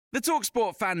The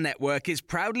TalkSport Fan Network is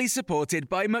proudly supported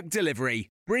by McDelivery,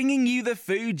 bringing you the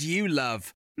food you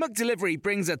love. McDelivery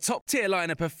brings a top-tier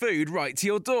lineup of food right to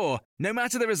your door. No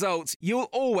matter the result, you'll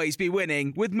always be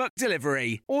winning with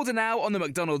McDelivery. Order now on the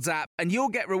McDonald's app and you'll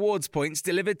get rewards points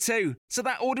delivered too. So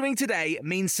that ordering today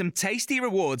means some tasty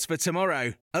rewards for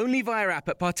tomorrow. Only via app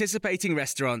at participating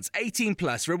restaurants. 18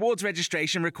 plus. Rewards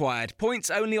registration required. Points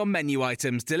only on menu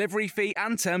items. Delivery fee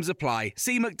and terms apply.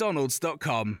 See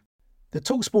mcdonalds.com. The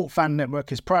TalkSport Fan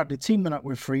Network is proudly teaming up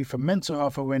with Free for Mental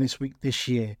Health Awareness Week this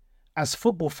year. As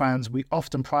football fans, we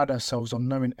often pride ourselves on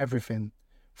knowing everything,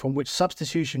 from which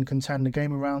substitution can turn the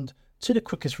game around to the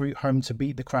quickest route home to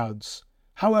beat the crowds.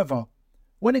 However,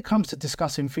 when it comes to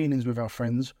discussing feelings with our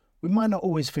friends, we might not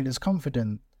always feel as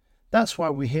confident. That's why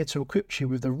we're here to equip you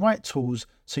with the right tools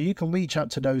so you can reach out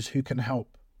to those who can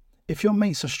help. If your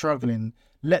mates are struggling,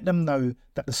 let them know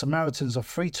that the Samaritans are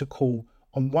free to call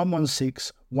on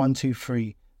 116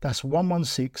 123. That's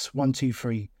 116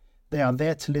 123. They are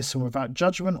there to listen without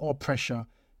judgment or pressure,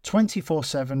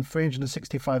 24/7,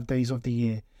 365 days of the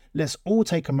year. Let's all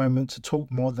take a moment to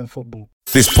talk more than football.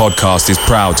 This podcast is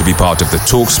proud to be part of the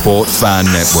TalkSport Fan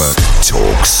Network.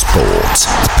 TalkSport.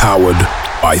 Powered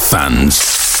by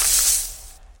fans.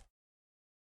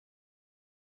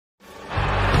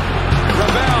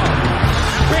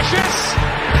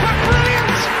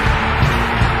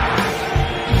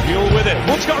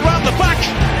 Wood's got round the back,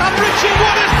 and Richie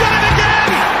Wood has done it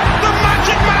again! The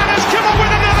Magic Man has come up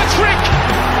with another trick!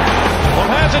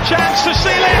 Well, here's a chance to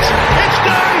seal it! It's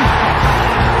done!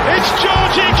 It's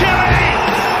Georgie Kelly!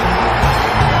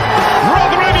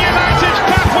 Rotherham United's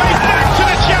pathway back to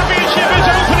the Championship is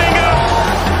opening up!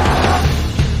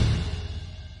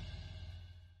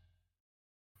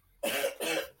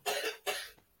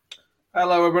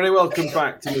 Hello everybody, welcome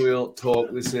back to New York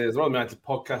Talk. This is the Rotherham United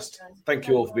podcast. Thank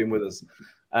you all for being with us.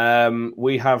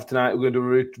 We have tonight, we're going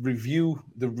to review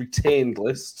the retained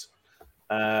list,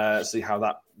 see how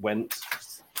that went.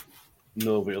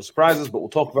 No real surprises, but we'll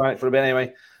talk about it for a bit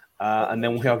anyway. And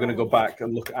then we are going to go back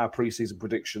and look at our pre-season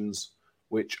predictions,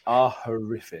 which are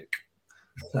horrific.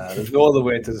 There's no other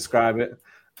way to describe it.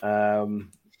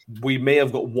 We may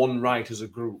have got one right as a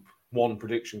group, one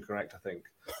prediction correct, I think.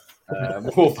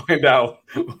 We'll find out.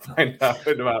 We'll find out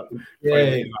in about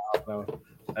half an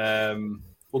hour.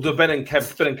 We'll do Ben and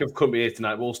Kev. Ben and Kev couldn't be here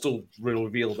tonight. We'll still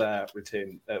reveal their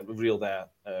predictions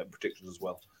as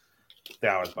well. They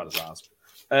are as bad as ours.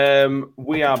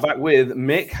 We are back with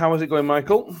Mick. How is it going,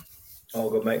 Michael? All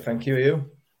good, mate. Thank you.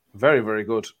 You? Very, very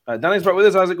good. Danny's back with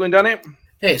us. How's it going, Danny?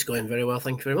 Hey, it's going very well.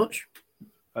 Thank you very much.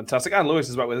 Fantastic. And Lewis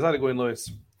is back with us. How's it going, Lewis?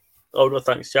 Oh, no,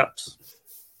 thanks, chaps.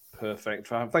 Perfect.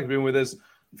 Thank you for being with us.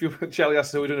 If you Charlie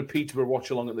asked, we're doing a Peterborough watch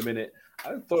along at the minute.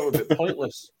 I thought it was a bit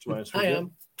pointless. To be honest with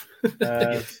you.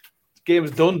 The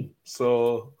game's done,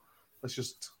 so let's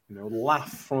just laugh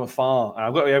from afar.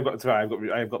 I've got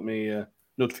my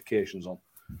notifications on,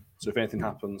 so if anything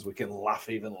happens, we can laugh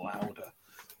even louder.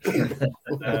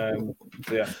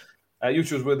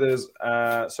 YouTube's with us.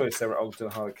 Sorry, Sarah Ogden,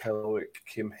 Harry Kelwick,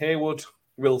 Kim Haywood.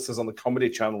 Will says on the comedy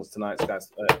channels tonight, Sky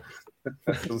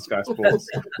Sports.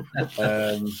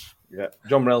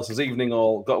 John Morell says, evening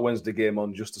all, got a Wednesday game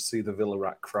on just to see the Villa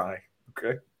rat cry.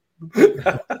 Okay.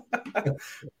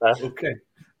 Okay.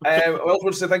 I also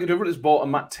want to say thank you to everyone that's bought a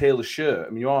Matt Taylor shirt. I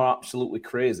mean, you are absolutely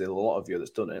crazy, a lot of you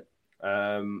that's done it.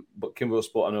 But Kimbo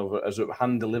Sport, I know, has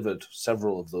hand-delivered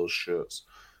several of those shirts.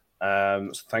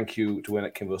 So thank you to Wayne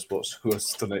at Kimbo Sports who has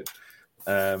done it.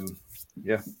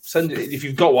 Send it if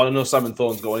you've got one. I know Simon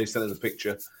Thorne's got one. He sent us a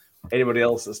picture. Anybody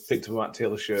else that's picked up a Matt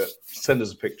Taylor shirt, send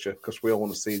us a picture because we all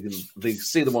want to see them.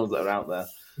 See the ones that are out there.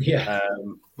 Yeah.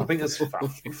 I think there's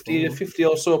 50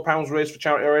 or so pounds raised for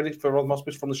charity already for Rotherham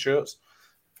Hospice from the shirts,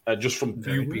 just from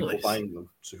few people buying them.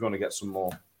 So if you want to get some more,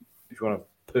 if you want to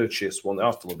purchase one, they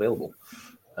are still available.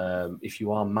 If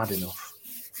you are mad enough.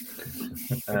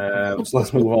 So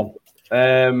let's move on.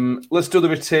 Let's do the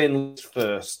retain list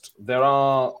first. There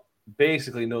are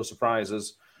basically no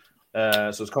surprises. So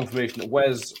it's confirmation that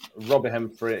Wes, Robbie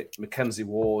Hemfrey, Mackenzie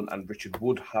Warren and Richard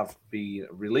Wood have been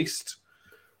released.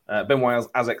 Ben Wiles,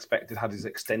 as expected, had his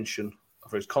extension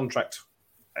for his contract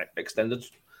extended.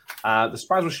 The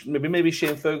surprise was maybe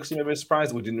Shane Ferguson, maybe a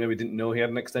surprise. We didn't know he had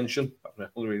an extension. That's the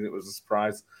only reason it was a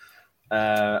surprise.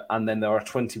 And then there are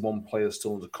 21 players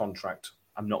still under contract.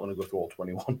 I'm not going to go through all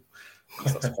 21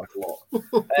 because that's quite a lot.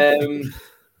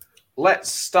 Let's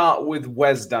start with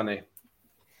Wes, Danny.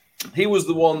 He was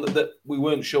the one that we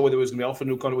weren't sure whether he was going to be offered a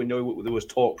new contract. We know there was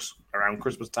talks around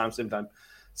Christmas time,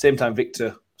 same time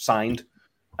Victor signed.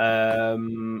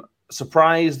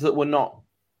 Surprised that we're not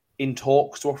in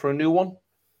talks to offer a new one?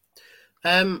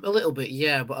 A little bit,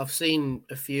 yeah, but I've seen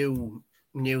a few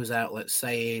news outlets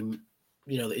saying,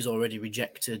 that he's already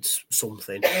rejected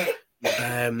something.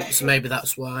 So maybe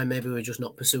that's why. Maybe we're just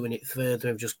not pursuing it further.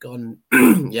 We've just gone,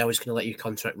 yeah, we're just going to let your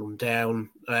contract run down.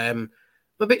 I'm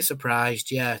a bit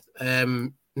surprised, yeah.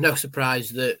 No surprise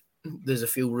that there's a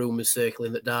few rumours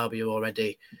circling that Derby are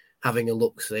already having a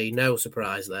look-see. No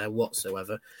surprise there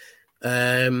whatsoever.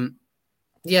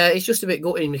 Yeah, it's just a bit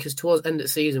gutting because towards the end of the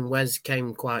season, Wes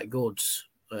came quite good.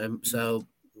 So,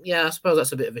 yeah, I suppose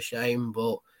that's a bit of a shame,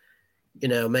 but,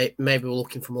 maybe we're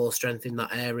looking for more strength in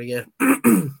that area,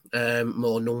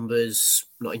 more numbers,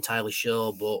 not entirely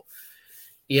sure, but,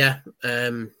 yeah,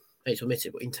 I hate to admit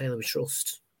it, but in Taylor we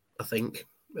trust, I think,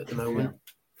 at the moment.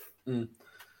 Yeah.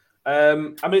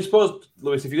 I suppose,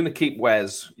 Lewis, if you're going to keep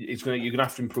Wes, you're going to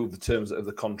have to improve the terms of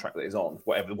the contract that he's on,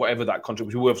 whatever that contract,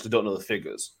 which we obviously don't know the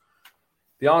figures.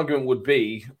 The argument would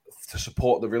be to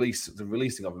support the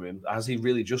releasing of him. Has he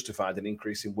really justified an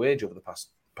increase in wage over the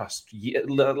past year?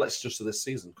 Let's just to this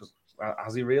season, because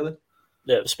has he really?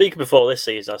 Yeah, speaking before this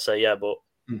season, I say yeah, but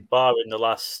barring the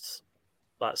last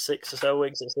 6 or so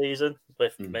weeks of the season,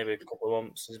 with maybe a couple of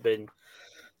months, has been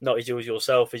not his usual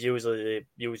self. His usually the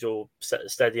usual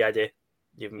steady Eddie.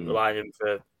 You've been relying on him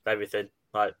for everything,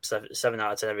 like 7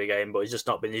 out of 10 every game, but he's just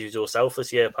not been his usual self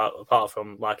this year, apart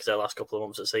from, like I said, last couple of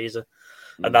months of the season.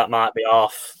 And that might be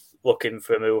off looking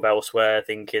for a move elsewhere,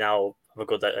 thinking I'll have a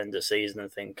good end of the season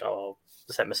and think I'll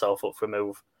set myself up for a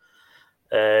move.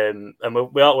 And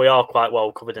we are quite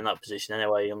well covered in that position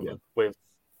anyway, with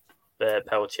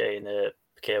Peltier and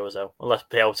Carousel, unless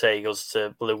PLT goes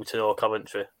to Luton or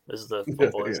Coventry, as the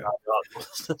football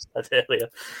said earlier.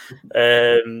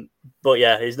 But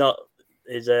yeah, he's not.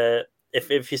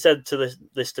 If you said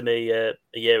this to me a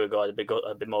year ago, I'd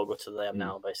be more gutted than I am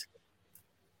now, basically.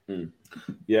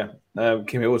 Yeah,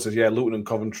 Kim Hill says, Luton and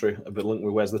Coventry have been linked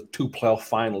with Wes. The 2 playoff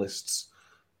finalists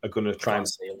are going to try and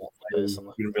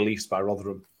be released by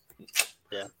Rotherham.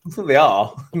 Yeah, I don't think they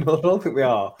are. No, I don't think they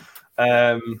are.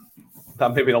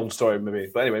 That may be an old story, maybe.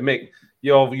 But anyway, Mick,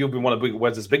 you've been one of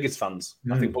Wes's biggest fans.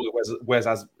 I think probably Wes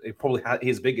has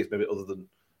his biggest, maybe other than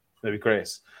maybe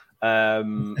Grace. How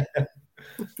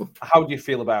do you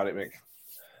feel about it, Mick?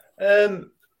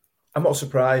 I'm not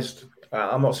surprised.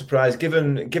 I'm not surprised,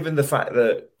 given the fact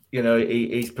that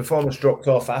his performance dropped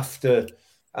off after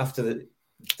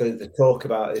the talk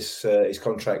about his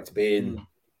contract being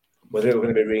whether it was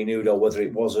going to be renewed or whether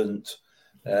it wasn't.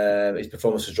 His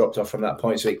performance has dropped off from that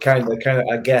point. So it kind of,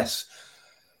 I guess,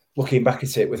 looking back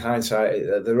at it with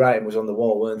hindsight, the writing was on the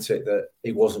wall, weren't it, that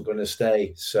he wasn't going to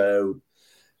stay. So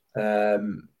I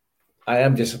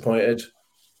am disappointed.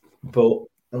 But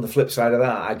on the flip side of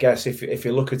that, I guess if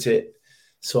you look at it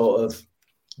sort of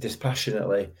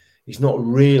dispassionately, he's not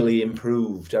really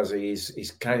improved, has he?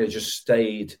 He's kind of just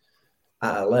stayed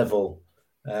at a level.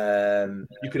 You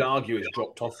could argue he's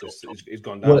dropped off. He's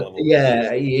gone down a level.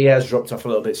 Yeah, he has dropped off a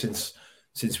little bit since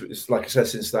like I said,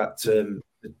 since that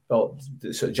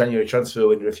sort of January transfer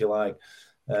window, if you like.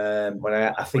 When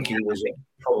I think he was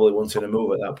probably wanting to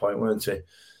move at that point, weren't he?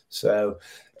 So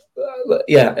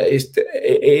yeah,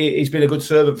 he's been a good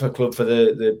servant for the club for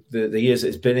the years that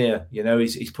he's been here.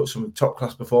 He's put some top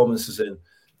class performances in,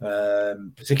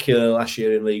 particularly last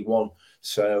year in League One.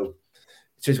 So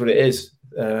it is what it is.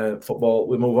 Football,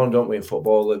 we move on, don't we? In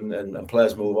football, and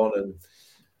players move on, and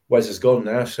Wes has gone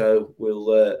now, so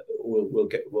we'll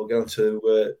get on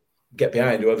to get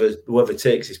behind whoever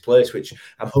takes his place, which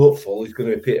I'm hopeful is going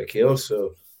to be Peter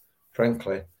Kioso.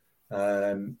 Frankly,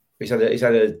 he's had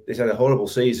a horrible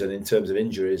season in terms of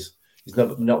injuries. He's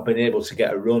not been able to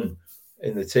get a run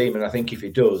in the team, and I think if he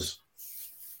does,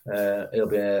 it'll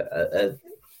be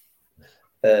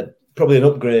probably an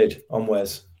upgrade on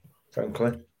Wes.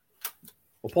 Frankly.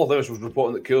 Well, Paul Davis was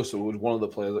reporting that Kioso was one of the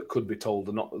players that could be told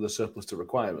they're not the surplus to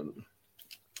requirement.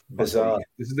 Bizarre.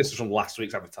 This is from last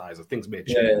week's advertiser. Things may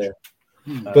change.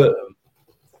 Yeah. But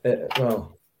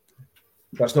well,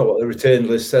 that's not what the return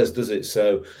list says, does it?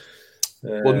 So,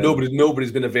 well,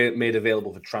 nobody's been made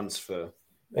available for transfer.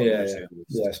 Yeah,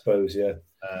 I suppose. Yeah,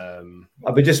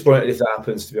 I'd be disappointed if that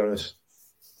happens. To be honest,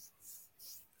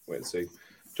 wait and see.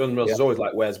 John Mills is always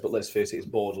like Wes, but let's face it, it's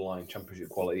borderline Championship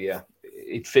quality. Yeah,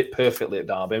 he'd fit perfectly at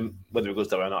Derby. Whether he goes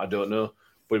there or not, I don't know.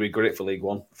 But he'd be great for League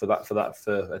One for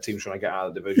a team trying to get out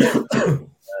of the division.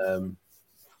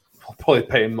 I'll probably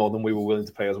pay him more than we were willing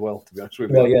to pay as well. To be honest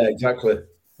with you. Well, yeah, exactly,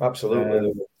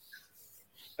 absolutely.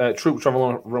 Troop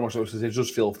Travel Ramos says he does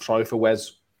feel sorry for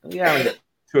Wes. Yeah,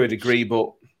 to a degree,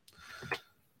 but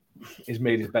he's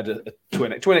made his bed to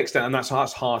an extent, and that's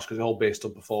harsh because it's all based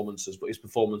on performances. But his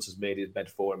performance has made his bed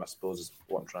for him, I suppose, is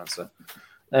what I'm trying to say.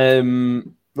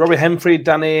 Robbie Hemfrey,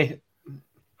 Danny,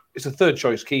 it's a third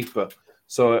choice keeper.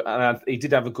 So he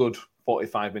did have a good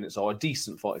 45 minutes or a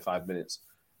decent 45 minutes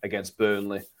against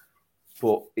Burnley,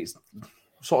 but it's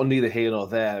sort of neither here nor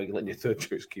there. You're letting your third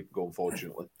choice keeper go,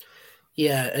 unfortunately.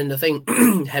 Yeah, and I think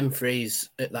Hemphreys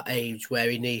at that age where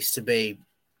he needs to be,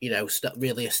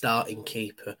 really a starting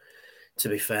keeper, to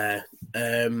be fair,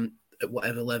 at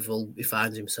whatever level he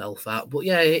finds himself at. But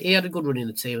yeah, he had a good run in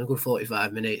the team, a good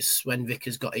 45 minutes. When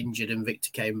Vickers got injured and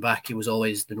Victor came back, he was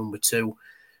always the number 2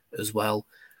 as well.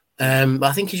 But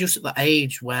I think he's just at that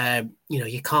age where,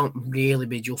 you can't really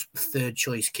be just third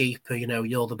choice keeper.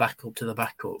 You're the backup to the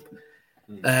backup.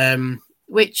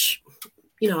 Which,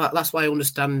 that's why I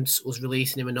understand us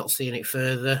releasing him and not seeing it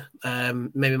further.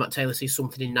 Maybe Matt Taylor sees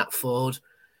something in Nat Ford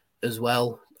as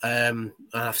well. And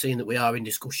I've seen that we are in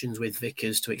discussions with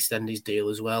Vickers to extend his deal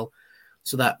as well.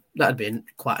 So that'd be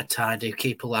quite a tidy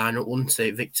keeper lineup, wouldn't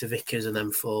it? Victor, Vickers, and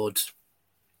then Ford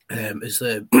as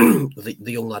the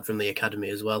young lad from the academy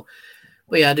as well.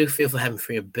 But yeah, I do feel for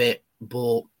Hemphreys a bit,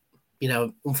 but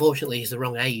unfortunately, he's the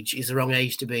wrong age. He's the wrong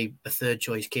age to be a third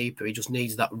choice keeper. He just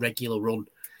needs that regular run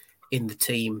in the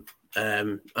team.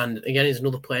 And again, he's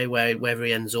another player where wherever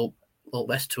he ends up, all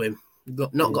best to him.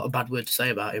 Not got a bad word to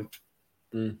say about him.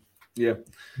 Yeah,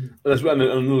 that's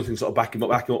another thing. Sort of backing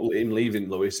up him leaving,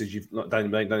 Lewis, is Danny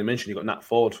mentioned you've got Nat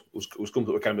Ford who's come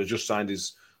to the academy, just signed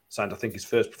I think his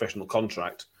first professional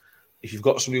contract. If you've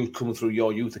got somebody who's coming through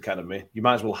your youth academy, you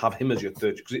might as well have him as your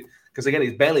third, because again,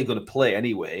 he's barely going to play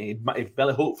anyway. He's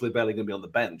hopefully barely going to be on the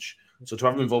bench. So to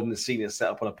have him involved in the senior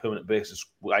setup on a permanent basis,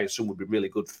 I assume would be really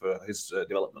good for his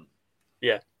development.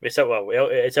 Yeah, it's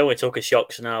only took a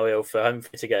shock scenario for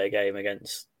Humphrey to get a game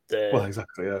against.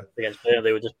 Exactly, yeah. Against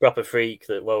Burnley, with just proper freak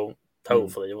that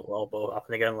hopefully won't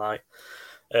happen again.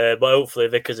 But hopefully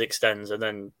Vickers extends, and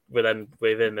then with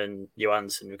him and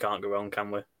Johansson, we can't go wrong,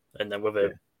 can we? And then with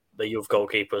the youth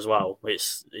goalkeeper as well, we're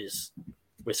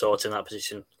sorting that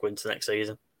position going into next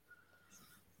season.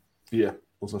 Yeah,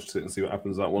 we'll have to sit and see what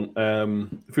happens with that one. A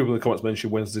few people in the comments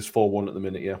mentioned Wednesday's 4-1 at the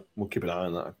minute. Yeah, we'll keep an eye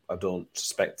on that. I don't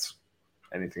suspect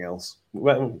anything else.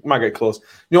 We might get close.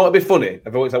 You know what would be funny?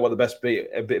 I've always thought what the best be.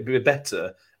 It'd be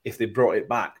better if they brought it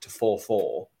back to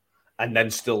 4-4 and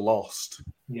then still lost.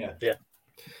 Yeah.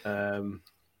 The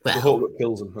hope that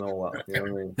kills them and all that. You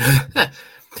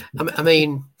know what I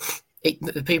mean?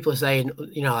 The people are saying,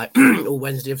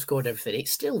 Wednesday have scored everything.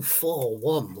 It's still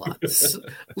 4-1, lads.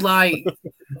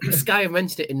 Sky have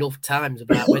mentioned it enough times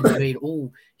about Wednesday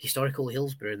being, historical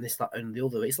Hillsborough and this, that, and the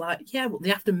other. It's like, yeah, but they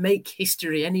have to make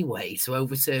history anyway to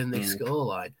overturn this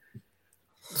scoreline.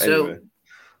 So,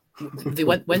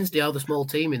 Wednesday are the small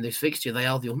team in this fixture. They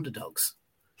are the underdogs.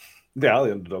 They are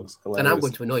the underdogs. Hilarious. And I'm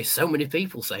going to annoy so many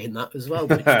people saying that as well,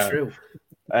 but it's true.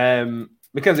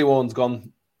 Mackenzie Warren's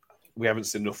gone. We haven't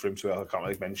seen enough for him, so I can't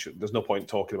really mention. There's no point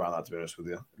talking about that, to be honest with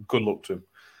you. Good luck to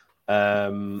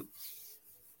him.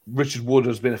 Richard Wood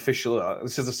has been official.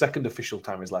 This is the second official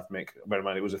time he's left, Mick. Bear in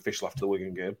mind, it was official after the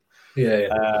Wigan game.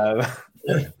 Yeah.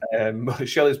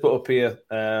 Shelley's put up here,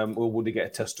 will Woody get a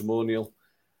testimonial?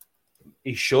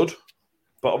 He should,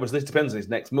 but obviously this depends on his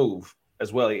next move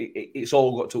as well. It's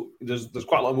all got to... There's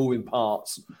quite a lot of moving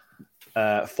parts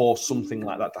for something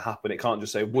like that to happen. It can't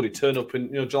just say, Woody, turn up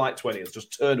in July 20th,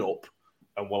 just turn up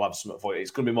and we'll have something for you.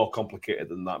 It's going to be more complicated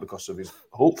than that because of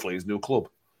hopefully his new club.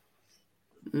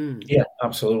 Yeah,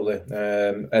 absolutely.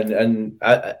 And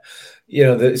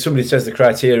somebody says the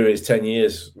criteria is 10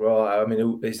 years. Well, I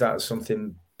mean, is that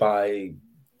something by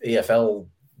EFL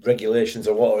regulations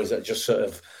or what, or is that just sort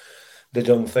of the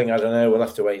done thing? I don't know. We'll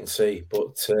have to wait and see.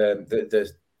 But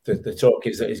the talk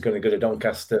is that he's going to go to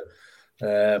Doncaster,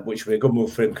 which would be a good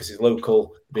move for him because he's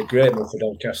local. It'd be a great move for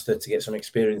Doncaster to get some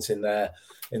experience in their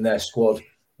squad.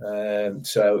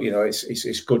 So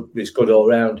it's good. It's good all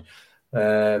round.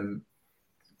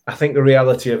 I think the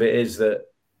reality of it is that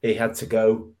he had to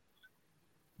go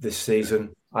this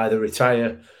season, either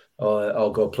retire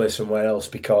or go play somewhere else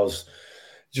because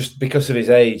of his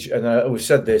age. And we've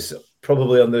said this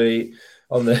probably on the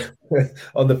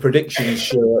predictions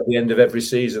show at the end of every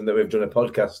season that we've done a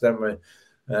podcast, haven't we?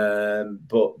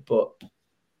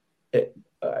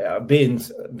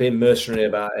 Being mercenary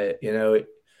about it,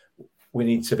 we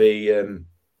need to be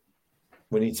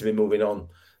moving on,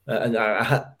 and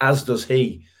as does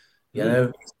he.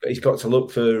 He's got to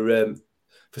look for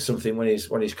something when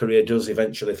his career does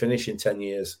eventually finish in 10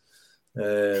 years.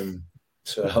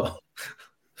 So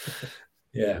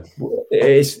yeah,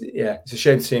 it's a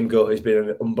shame to see him go. He's been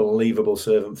an unbelievable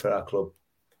servant for our club.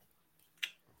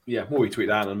 Yeah, more we tweet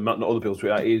that, and not other people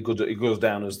tweet that. He goes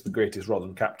down as the greatest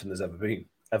Rotherham captain there's ever been,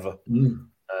 ever.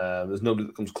 There's nobody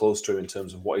that comes close to him in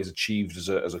terms of what he's achieved as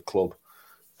a club.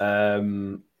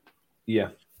 Yeah,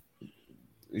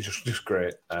 he's just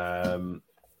great.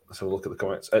 Let's have a look at the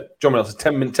comments. John Mills,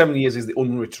 10 years is the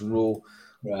unwritten rule.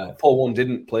 Right. Paul Warne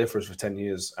didn't play for us for 10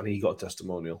 years, and he got a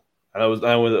testimonial. And I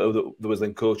know there was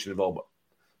then coaching involved,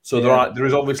 so there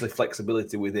is obviously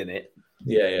flexibility within it.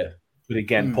 Yeah. But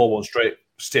again, Paul Warne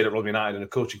stayed at Rugby United in a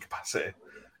coaching capacity.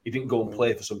 He didn't go and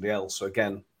play for somebody else. So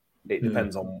again, it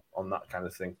depends on that kind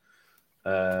of thing.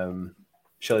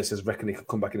 Shelley says, reckon he could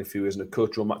come back in a few years. And the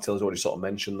coach, Matt Taylor's already sort of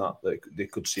mentioned that they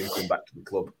could see him come back to the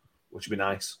club, which would be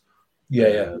nice.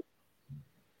 Yeah.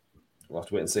 We'll have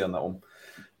to wait and see on that one.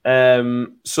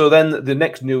 So then the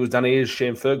next news, Danny, is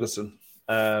Shane Ferguson.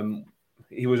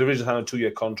 He was originally on a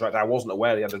 2-year contract. I wasn't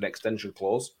aware he had an extension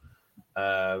clause.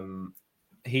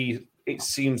 It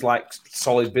seems like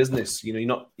solid business. You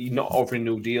know, you're not offering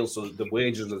new deals, so the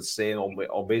wages are the same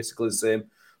or basically the same.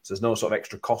 So there's no sort of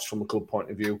extra cost from the club point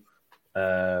of view.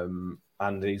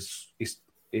 And he's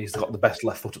got the best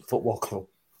left foot at the football club.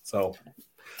 So,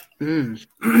 I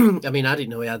mean, I didn't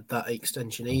know he had that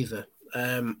extension either.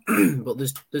 But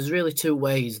there's really two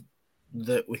ways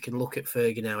that we can look at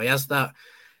Fergie now. He has that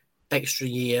extra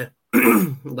year,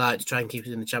 like to try and keep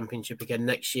us in the Championship again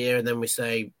next year, and then we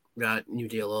say, right, new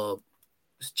deal, or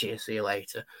cheers, see you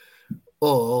later.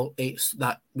 Or it's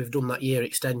that we've done that year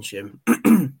extension,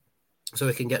 so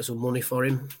we can get some money for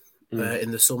him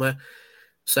in the summer.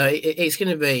 So it's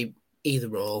going to be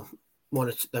either or, one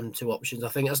of them two options.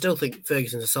 I still think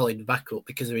Ferguson's a solid backup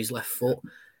because of his left foot.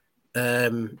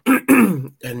 And,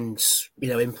 you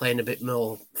know, him playing a bit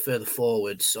more further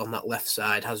forwards on that left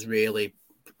side has really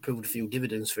proved a few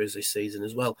dividends for us this season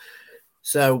as well.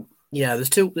 So, yeah, there's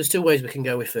two ways we can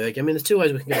go with Fergie. I mean, there's two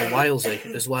ways we can go with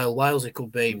Wilesy as well. Wilesy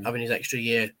could be having his extra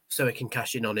year so we can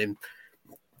cash in on him.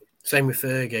 Same with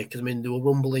Fergie, because, I mean, there were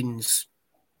rumblings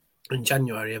in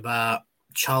January about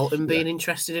Charlton being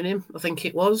interested in him, I think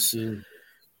it was. So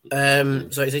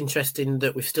it's interesting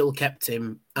that we've still kept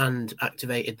him and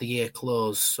activated the year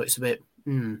clause. So it's a bit,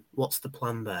 what's the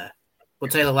plan there?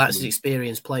 But Taylor likes his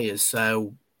experienced players,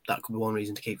 so that could be one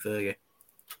reason to keep Fergie.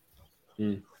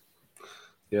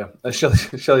 Yeah, as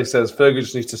Shelley says, Fergie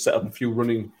just needs to set up a few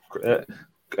running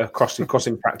crossing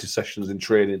practice sessions in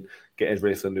training, get us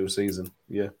ready for the new season.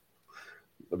 Yeah,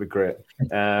 that'd be great.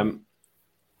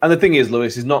 And the thing is,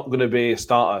 Lewis is not going to be a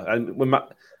starter. And when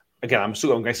I'm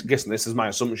guessing this is my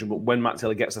assumption, but when Matt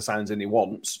Taylor gets the signs in he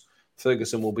wants,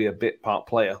 Ferguson will be a bit part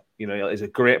player. You know, he's a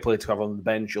great player to have on the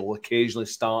bench. You'll occasionally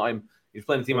start him. If you're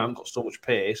playing a team that haven't got so much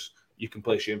pace, you can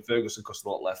play Shane Ferguson because of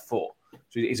that left foot.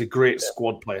 So he's a great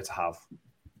squad player to have.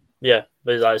 Yeah,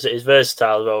 but he's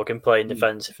versatile as well. Can play in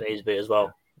defence if needs be as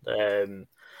well.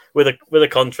 With a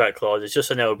contract clause, it's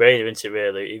just a no-brainer, isn't it?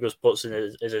 Really, he just puts in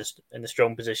a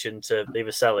strong position to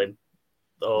either sell him,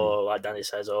 or like Danny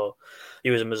says, or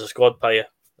use him as a squad player.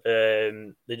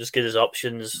 They just give us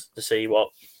options to see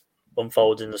what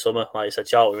unfolds in the summer. Like you said,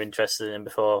 Charlton were interested in him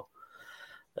before.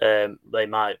 They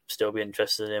might still be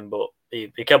interested in him, but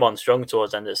he came on strong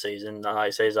towards the end of the season. And like I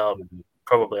say, he's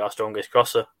probably our strongest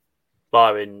crosser.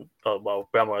 Barring,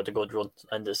 Bramwell had a good run at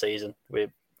the end of the season with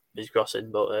his crossing,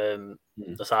 but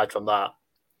aside from that,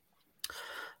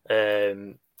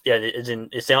 it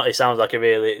sounds like a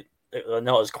really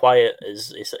not as quiet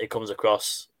as it comes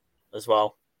across as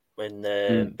well when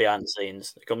behind the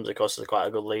scenes. It comes across as quite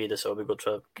a good leader, so it'll be good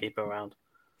to keep him around.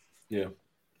 Yeah,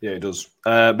 it does.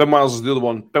 Ben Wiles is the other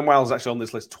one. Ben Wiles is actually on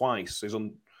this list twice.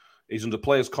 He's under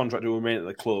players' contract to remain at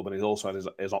the club, and he's also had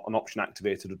his an option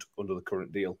activated under the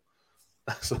current deal.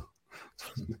 So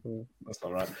that's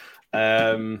not right.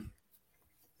 No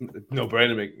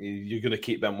brainer, mate. You're going to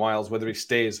keep Ben Wiles. Whether he's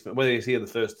here on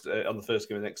the first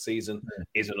game of next season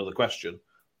is another question.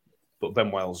 But Ben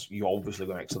Wiles, you're obviously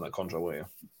going to extend that contract, won't you?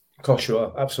 Of course, you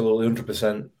are. Absolutely,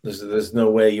 100%. There's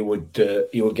no way you would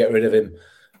get rid of him.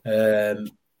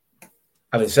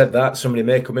 Having said that, somebody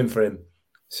may come in for him,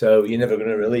 so you're never going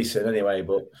to release him anyway.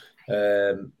 But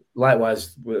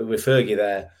likewise with Fergie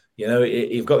there. You know,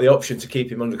 you've got the option to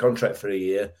keep him under contract for a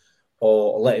year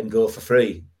or let him go for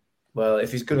free. Well,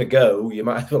 if he's going to go, you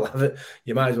might as well have it.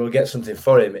 You might as well get something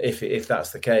for him if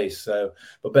that's the case. So,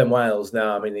 but Ben Wiles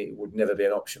now, I mean, it would never be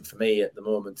an option for me at the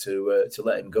moment to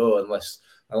let him go unless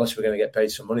we're going to get paid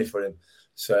some money for him.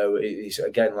 So it's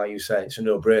again, like you say, it's a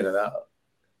no-brainer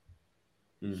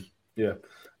that. Yeah.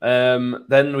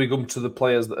 Then we come to the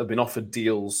players that have been offered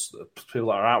deals, people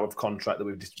that are out of contract that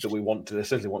we essentially want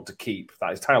to keep.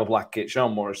 That is Tyler Blackett,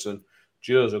 Sean Morrison,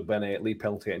 Joseph Bennett, Lee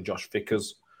Peltier, and Josh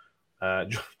Vickers.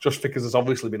 Josh Vickers has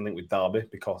obviously been linked with Derby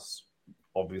because,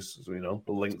 obviously, as we know,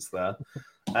 the links there.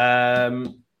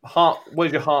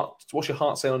 What's your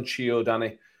heart saying on Chio,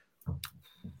 Danny?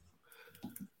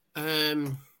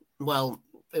 Well,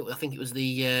 I think it was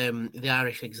the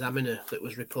Irish Examiner that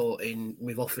was reporting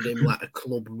we've offered him like a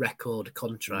club record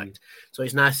contract. So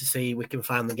it's nice to see we can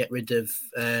finally get rid of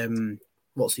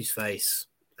what's his face.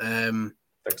 Dexter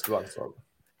Blackstock.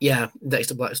 Yeah,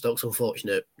 Dexter Blackstock's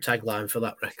unfortunate tagline for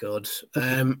that record.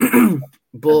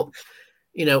 But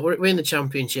you know, we're in the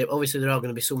Championship. Obviously, there are going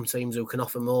to be some teams who can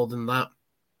offer more than that.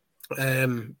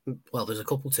 Well, there's a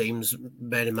couple teams,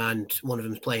 bear in mind, one of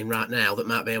them's playing right now that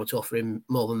might be able to offer him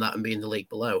more than that and be in the league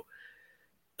below.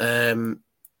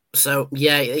 So,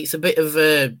 yeah, it's a bit of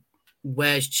a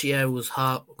where's Chio's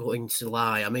heart going to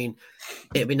lie? I mean,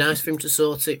 it'd be nice for him to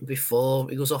sort it before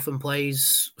he goes off and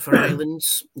plays for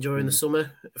Islands during the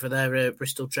summer for their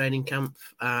Bristol training camp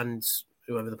and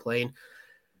whoever they're playing.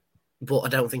 But I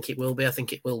don't think it will be. I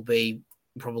think it will be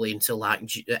probably until like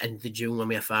end of June when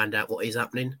we find out what is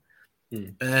happening.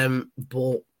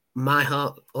 But my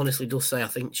heart honestly does say I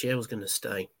think Chio's going to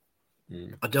stay.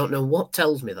 I don't know what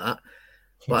tells me that,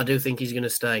 but I do think he's going to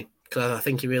stay because I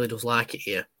think he really does like it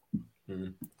here.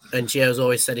 And Chio's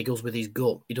always said he goes with his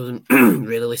gut. He doesn't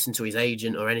really listen to his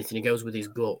agent or anything. He goes with his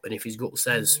gut. And if his gut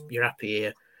says you're happy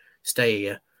here, stay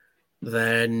here,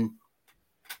 then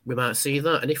we might see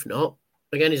that. And if not,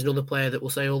 again, he's another player that we'll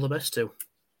say all the best to.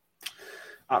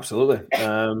 Absolutely.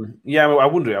 Yeah, I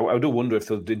wonder. I do wonder if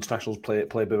the internationals play a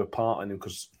bit of a part in him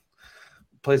because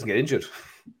players can get injured.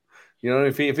 You know,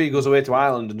 if he goes away to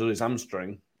Ireland and does his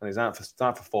hamstring and he's out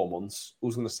for 4 months,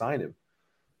 who's going to sign him?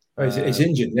 Oh, he's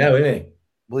injured now, isn't he?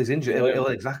 Well, he's injured.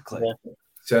 Exactly. Yeah.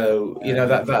 So you know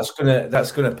that's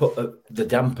gonna put the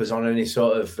dampers on any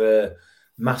sort of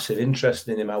massive interest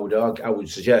in him. I would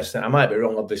suggest. I might be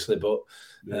wrong, obviously, but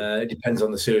it depends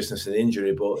on the seriousness of the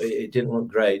injury. But it didn't look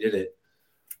great, did it?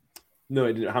 No,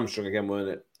 it didn't. Hamstring again, weren't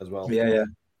it? As well. Yeah.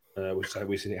 Which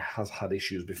we see it has had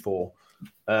issues before.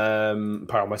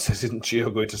 Paramount says, isn't Chio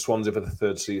going to Swansea for the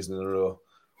 3rd season in a row?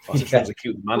 Swansea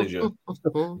keep the manager.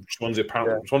 Swansea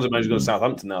manager's going to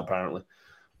Southampton now, apparently.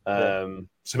 So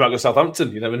he might go to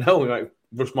Southampton. You never know.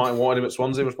 Russ Martin wanted him at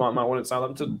Swansea. Russ Martin might want him at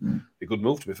Southampton. Be a good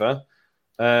move, to be fair.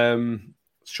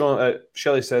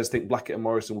 Shelley says, think Blackett and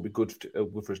Morrison will be good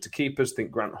for us to keep us.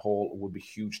 Think Grant Hall would be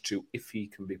huge too if he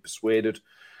can be persuaded.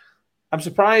 I'm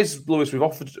surprised, Lewis, we've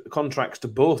offered contracts to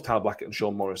both Tyler Blackett and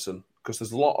Sean Morrison because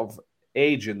there's a lot of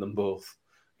age in them both.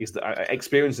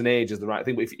 Experience and age is the right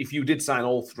thing. But if you did sign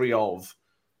all three of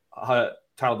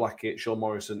Tyler Blackett, Sean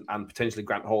Morrison, and potentially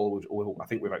Grant Hall, who I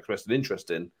think we've expressed an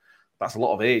interest in, that's a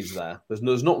lot of age there.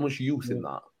 There's not much youth in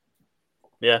that.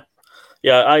 Yeah,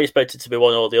 I expect it to be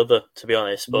one or the other, to be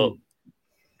honest. But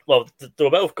well, they were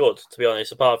both good, to be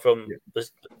honest. Apart from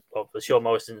the Sean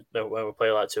Morrison, when we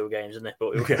played like 2 games, didn't they?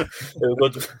 But they were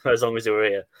good as long as they were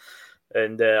here.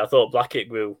 And I thought Blackett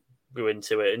grew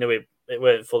into it. I knew it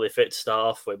weren't fully fit to start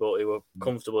off with, but he were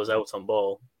comfortable as out on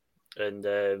ball, and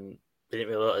didn't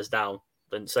really let us down.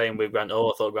 And same with Grant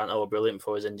Hall, I thought Grant Hall were brilliant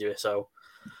for his injury, so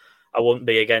I wouldn't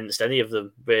be against any of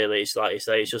them really. It's like you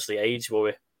say, it's just the age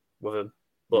worry with him.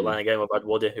 But then again, we've had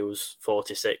Woody, who was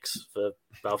 46 for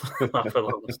about a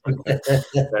long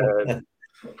time.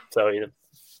 So yeah,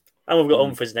 and we've got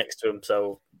Humphries next to him,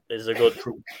 so there's a good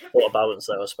sort of balance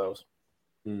there, I suppose.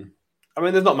 I mean,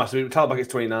 there's not massive. Tyler Blackett's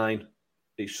 29.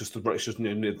 It's just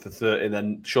near the 30. And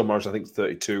then Sean Morris, I think,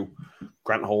 32.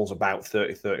 Grant Hall's about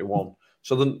 30, 31.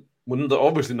 So then they're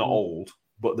obviously not old,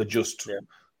 but they're just. Yeah.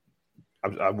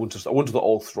 I wouldn't have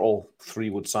thought all three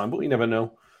would sign, but you never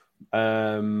know.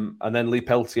 And then Lee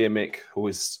Peltier, Mick, who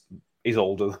is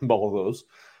older than all of those,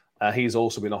 he's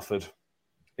also been offered.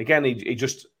 Again, he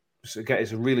just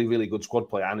is a really, really good squad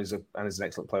player, and he's an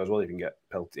excellent player as well. If you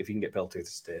can get Peltier to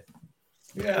stay.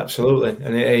 Yeah, absolutely,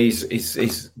 and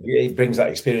he brings that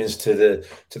experience to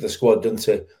the squad, doesn't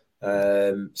he?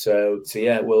 So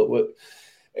yeah, well,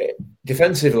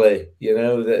 defensively, you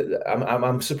know,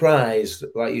 I'm surprised,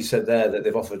 like you said there, that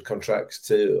they've offered contracts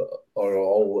to or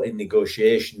all in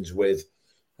negotiations with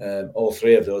all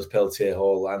three of those, Peltier,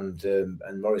 Hall,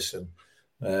 and Morrison.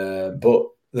 But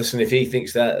listen, if he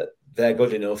thinks that they're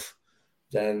good enough,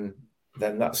 then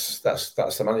that's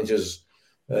the manager's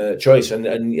choice.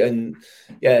 And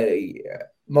yeah,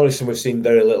 Morrison we've seen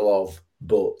very little of,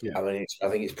 but I mean, I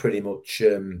think it's pretty much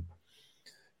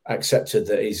accepted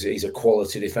that he's a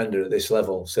quality defender at this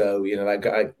level. So you know, that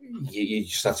guy, you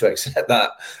just have to accept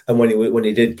that. And when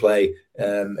he did play,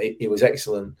 he was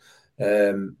excellent.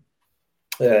 Grant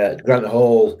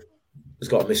Hall has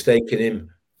got a mistake in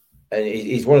him, and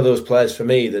he's one of those players for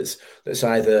me that's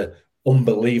either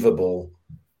unbelievable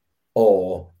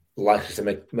or likely to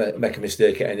make a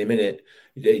mistake at any minute.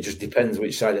 It just depends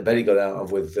which side of bed he got out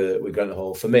of with Grant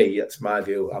Hall. For me, that's my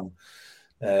view.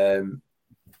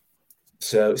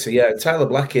 So yeah, Tyler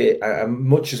Blackett.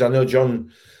 Much as I know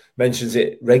John mentions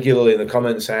it regularly in the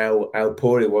comments how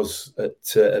poor he was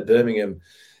at Birmingham,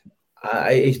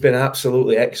 he's been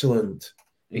absolutely excellent.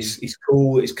 He's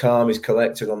cool, he's calm, he's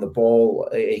collected on the ball.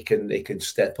 He can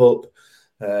step up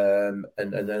and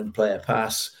then play a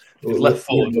pass. He's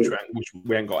left-footed, which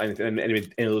we ain't got anything. Any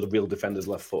other real defenders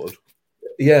left-footed.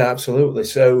 Yeah, absolutely.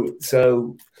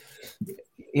 So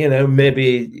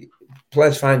maybe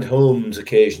players find homes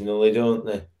occasionally, don't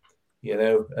they?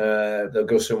 They'll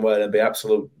go somewhere and be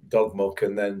absolute dog muck,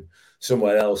 and then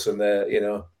somewhere else, and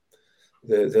they're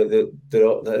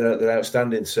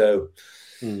outstanding. So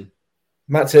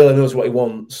Matt Taylor knows what he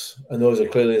wants, and those are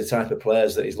clearly the type of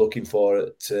players that he's looking for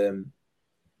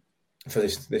for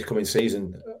this coming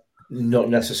season. Not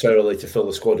necessarily to fill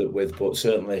the squad up with, but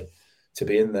certainly to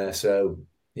be in there. So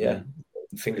yeah,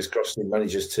 fingers crossed he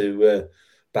manages to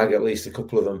bag at least a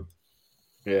couple of them.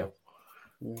 Yeah.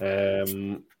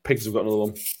 Pigs have got another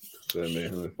one.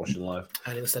 Watching live.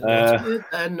 I didn't say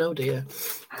that. No, dear.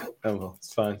 Oh, well,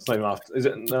 it's fine. It's not even after. Is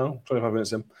it? No, 25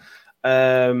 minutes in.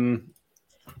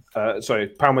 Sorry,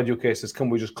 Paramount UK says, can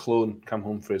we just clone Cam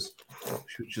Humphreys?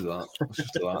 Shoot you that. Let's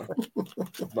just do that.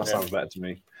 That sounds better to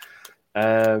me.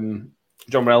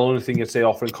 John Morell, only thing you'd say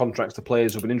offering contracts to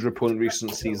players who've been injury prone in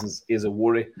recent seasons is a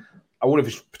worry. I wonder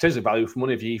if it's potentially value for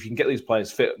money. If you can get these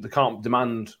players fit, they can't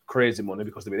demand crazy money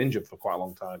because they've been injured for quite a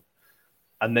long time.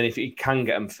 And then if you can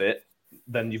get them fit,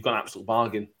 then you've got an absolute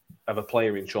bargain of a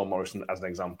player in Sean Morrison, as an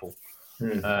example.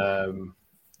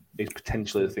 He's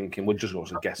potentially thinking, we're just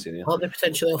also guessing. Yeah. Aren't they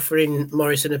potentially offering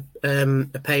Morrison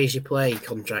a pay-as-you-play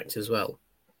contract as well?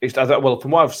 Well,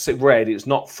 from what I've read, it's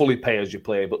not fully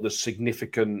pay-as-you-play, but there's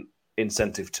significant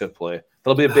incentive to play.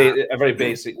 There'll be a very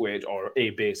basic wage or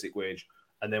a basic wage.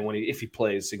 And then if he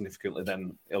plays significantly,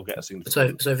 then he'll get a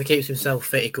significant. So if he keeps himself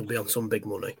fit, he could be on some big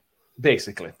money.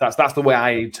 Basically, that's the way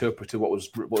I interpreted what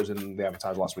was in the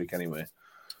advertised last week. Anyway,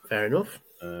 fair enough.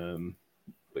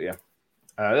 But yeah,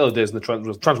 the other days in the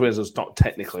transfer window is not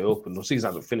technically open. The season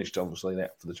hasn't finished, obviously,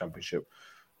 yet for the championship.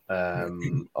 A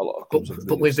lot of clubs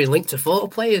but we've been linked to 4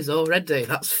 players already.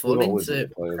 That's fun,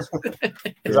 isn't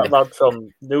it? Is that lad from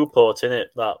Newport, isn't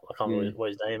it? That I can't remember what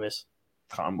his name is.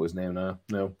 Can't remember his name now.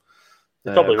 No.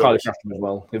 Probably Carly Crafton as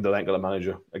well, if they ain't got a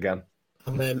manager again.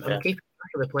 I'm keeping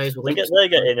track of the players. They're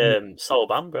getting Sol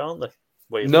Bamber, aren't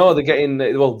they? No, they're getting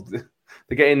is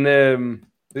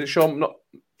it Sean, not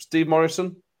Steve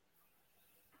Morrison?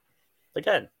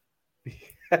 Again?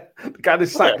 The guy they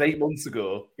sacked 8 months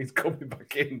ago, he's coming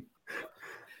back in.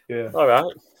 Yeah. All right.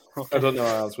 Okay. I don't know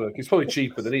how that's working. It's probably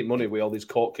cheaper. They need money with all these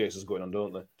court cases going on,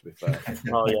 don't they? To be fair.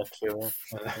 Oh, yeah, true.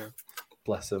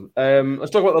 Bless them.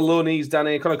 Let's talk about the loanees,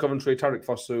 Danny. Connor Coventry, Tarek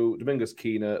Fosu, Domingos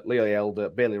Keener, Leo Elder,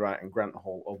 Bailey Wright and Grant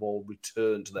Hall have all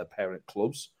returned to their parent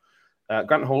clubs.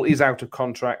 Grant Hall is out of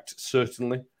contract,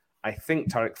 certainly. I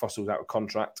think Tarek Fosu is out of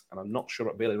contract, and I'm not sure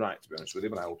about Bailey Wright, to be honest with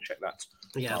you, but I will check that.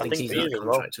 Yeah, I think he's out of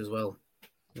contract as well.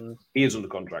 He is under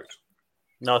contract.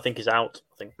 No, I think he's out.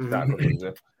 I think.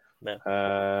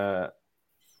 Yeah.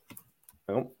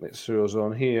 It shows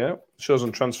on here. It shows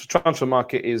on transfer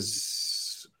market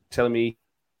is telling me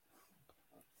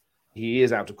he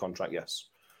is out of contract, yes.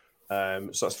 So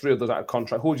that's 3 of those out of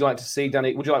contract. Who would you like to see,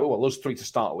 Danny? Would you like, those 3 to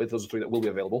start with? Those are 3 that will be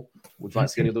available. Would you like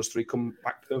to see any of those 3 come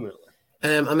back permanently?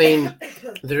 I mean,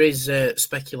 there is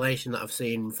speculation that I've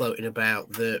seen floating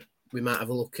about that we might have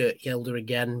a look at Yelder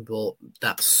again, but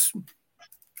that's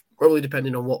probably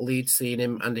depending on what Leeds see in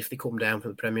him and if they come down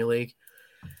from the Premier League.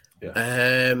 Yeah.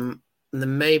 And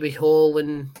then maybe Hall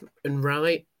and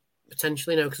Wright,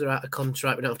 potentially, because they're out of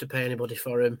contract. We don't have to pay anybody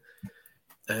for him.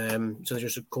 So they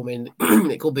just come in.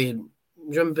 It could be,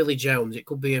 remember Billy Jones? It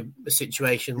could be a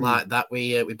situation like that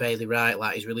with Bailey Wright,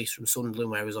 like he's released from Sunderland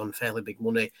where he was on fairly big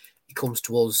money. He comes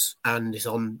to us and is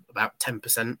on about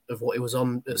 10% of what he was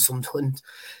on at Sunderland.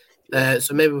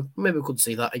 So maybe we could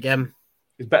see that again.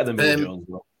 He's better than Billy Jones,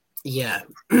 though. Yeah.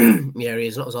 Yeah, he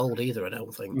is not as old either, I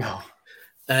don't think. No.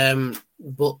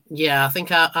 But yeah, I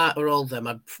think out of all of them,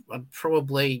 I'd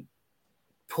probably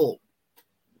put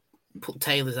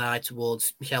Taylor's eye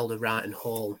towards Helder, Wright and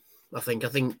Hall. I think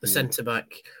the centre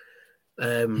back,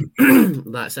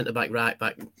 that centre back, right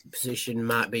back position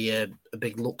might be a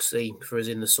big look-see for us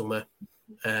in the summer.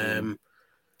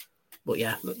 But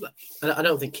yeah, I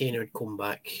don't think Keener would come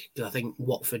back. I think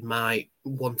Watford might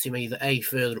want him either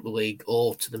further up the league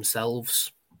or to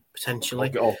themselves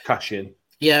potentially. Or cash in.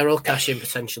 Yeah, or cash in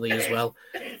potentially as well.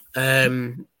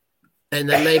 And then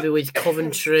maybe with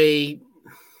Coventry,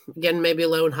 again, maybe a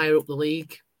loan higher up the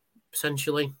league,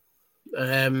 potentially.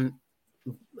 But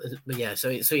yeah, so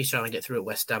he's trying to get through at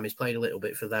West Ham. He's played a little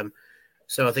bit for them.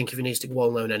 So I think if he needs to go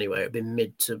on loan anyway, it'd be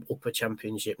mid to upper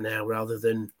Championship now rather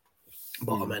than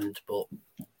bottom end. But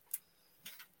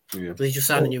he's just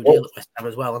signed a new deal at West Ham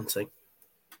as well, hasn't he?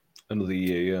 Another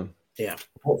year, yeah.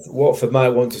 Watford might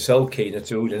want to sell Keena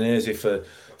to Udinese for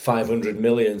 500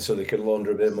 million so they can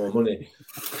launder a bit more money.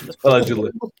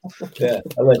 Allegedly. Yeah,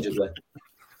 allegedly.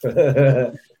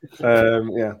 Conor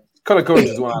Courage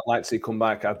is one I'd like to see come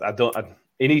back.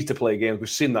 He needs to play games. We've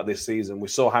seen that this season. We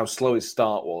saw how slow his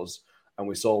start was, and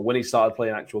we saw when he started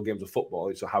playing actual games of football,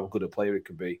 we saw how good a player he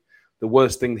could be. The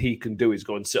worst thing he can do is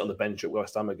go and sit on the bench at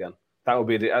West Ham again. That would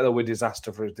be a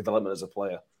disaster for his development as a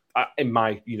player, in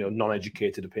my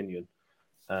non-educated opinion.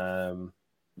 I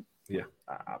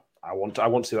want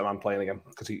to see that man playing again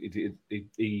because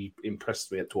he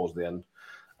impressed me towards the end.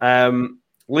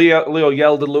 Leo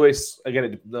Yelder Lewis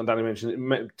again. Danny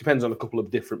mentioned it depends on a couple of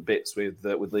different bits with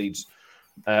Leeds.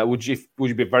 Would you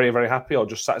be very, very happy or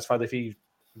just satisfied if he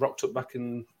rocked up back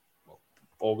in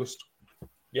August?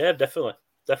 Yeah, definitely.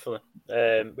 We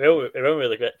only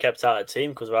really kept out of the team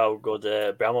because of how good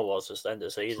Bramall was at the end of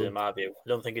the season, in my view. I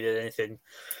don't think he did anything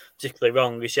particularly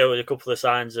wrong. He showed a couple of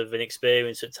signs of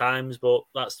inexperience at times, but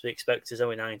that's to be expected. He's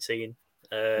only 19.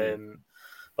 I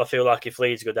feel like if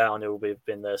Leeds go down, it will be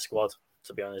in their squad,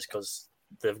 to be honest, because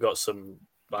they've got some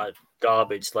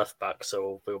garbage left back,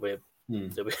 so they'll be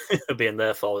in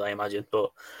their fold, I imagine.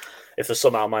 But if they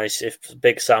somehow manage, if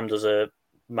Big Sam does a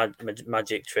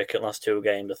magic trick at last 2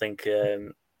 games, I think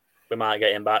we might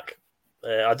get him back.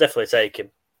 I'd definitely take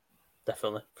him,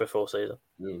 for a full season.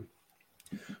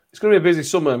 It's going to be a busy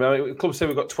summer. I mean, the club say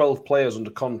we've got 12 players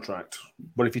under contract,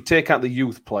 but if you take out the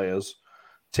youth players,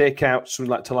 take out something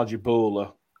like Talaji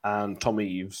Bola and Tom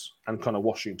Eves and Connor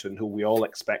Washington, who we all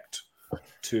expect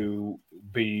to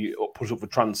be put up for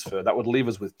transfer, that would leave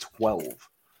us with 12.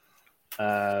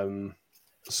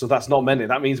 So that's not many.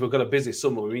 That means we've got a busy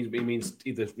summer. It means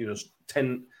either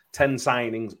 10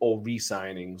 signings or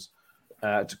re-signings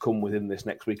to come within this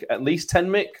next week. At least 10,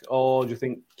 Mick? Or do you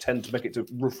think 10 to make it to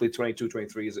roughly 22,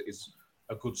 23 is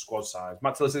a good squad size?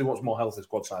 Matt Taylor said he wants more healthy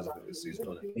squad size, I think, this season,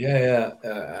 doesn't he? Yeah.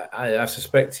 I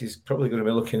suspect he's probably going to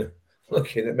be looking at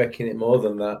making it more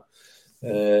than that.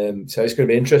 So it's going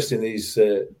to be interesting.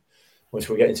 Once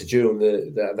we get into June,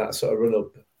 that sort of run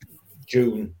up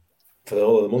June for the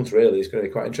whole of the month. Really, it's going to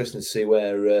be quite interesting to see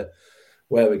where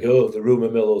we go. The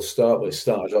rumour mill will start. Well, it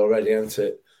started already, hasn't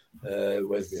it?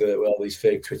 With all these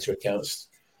fake Twitter accounts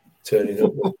turning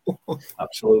up with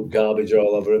absolute garbage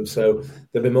all over them. So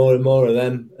there'll be more and more of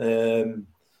them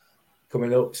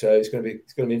coming up. So it's going to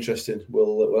be interesting.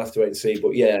 We'll have to wait and see.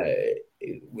 But yeah,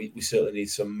 we certainly need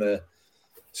some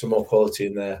more quality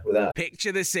in there with that.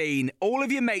 Picture the scene. All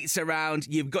of your mates around,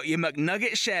 you've got your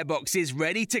McNugget share boxes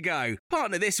ready to go.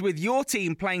 Partner this with your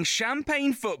team playing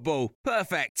champagne football.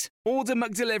 Perfect. Order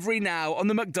McDelivery now on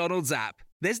the McDonald's app.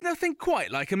 There's nothing quite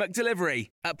like a McDelivery.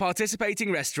 At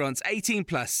participating restaurants, 18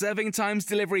 plus, serving times,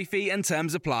 delivery fee and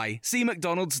terms apply. See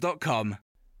mcdonalds.com.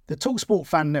 The TalkSport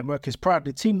Fan Network is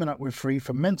proudly teaming up with Free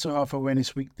for Mental Health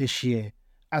Awareness Week this year.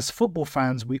 As football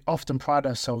fans, we often pride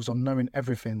ourselves on knowing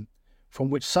everything, from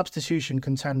which substitution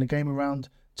can turn the game around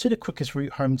to the quickest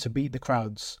route home to beat the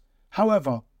crowds.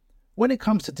 However, when it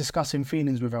comes to discussing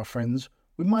feelings with our friends,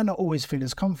 we might not always feel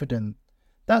as confident.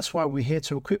 That's why we're here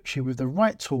to equip you with the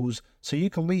right tools so you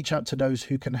can reach out to those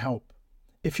who can help.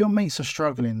 If your mates are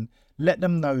struggling, let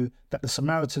them know that the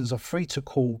Samaritans are free to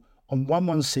call on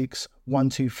 116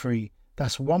 123.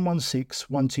 That's 116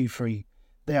 123.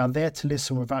 They are there to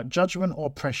listen without judgment or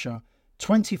pressure,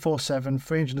 24/7,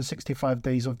 365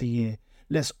 days of the year.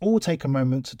 Let's all take a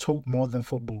moment to talk more than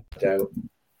football. Yeah.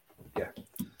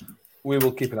 We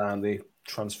will keep an eye on the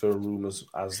transfer rumours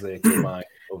as they come out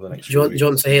over the next few weeks. Do you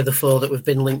want to hear the 4 that we've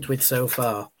been linked with so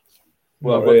far?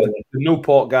 Well, really. The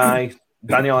Newport guy,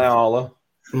 Daniel Ayala.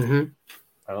 Mm-hmm.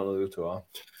 I don't know who the 2 are.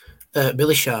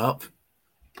 Billy Sharp.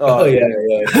 Oh yeah.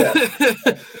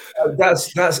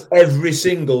 That's every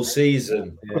single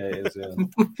season. Yeah, it is. Yeah.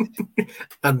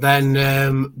 And then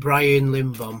Brian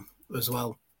Lindbom as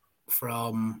well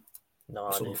from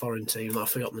some foreign team that I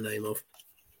forgot the name of.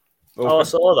 Okay. Oh, I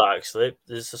saw that actually.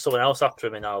 There's someone else after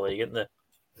him in our league, isn't there?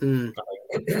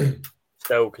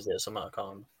 Stoke, is it? Something I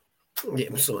can't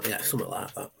remember. Yeah, something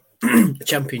like that. A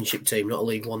championship team, not a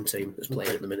League One team that's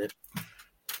playing at the minute.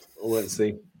 Let's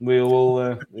see. We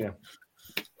will.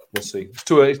 We'll see. It's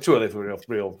too early for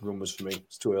real rumours for me.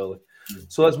 It's too early.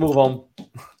 So let's move on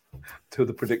to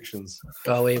the predictions.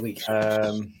 Oh, here we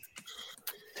go.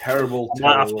 Terrible.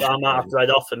 I might have to head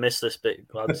off and miss this bit.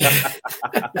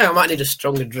 I might need a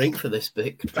stronger drink for this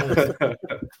bit.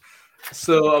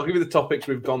 So I'll give you the topics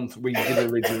we did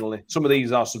originally. Some of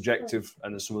these are subjective,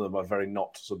 and some of them are very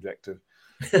not subjective.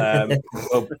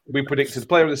 Well, we predicted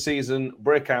player of the season,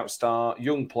 breakout star,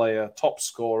 young player, top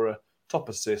scorer, top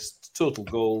assists, total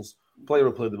goals, player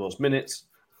who played the most minutes.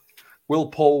 Will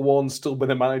Paul Warne still be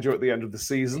the manager at the end of the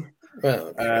season?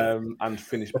 And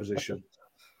finish position.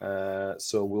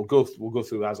 So we'll go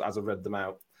through as I've read them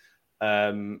out.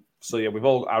 So yeah, we've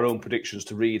all our own predictions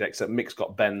to read, except Mick's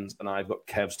got Ben's and I've got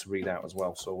Kev's to read out as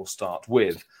well. So we'll start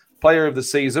with player of the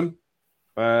season.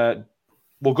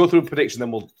 We'll go through a prediction,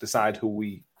 then we'll decide who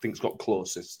we think's got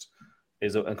closest.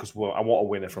 Because I want a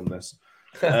winner from this.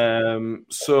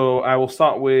 So I will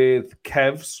start with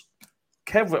Kev's.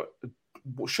 Kev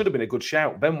should have been a good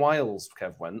shout. Ben Wiles,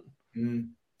 Kev went.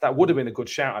 That would have been a good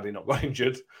shout had he not got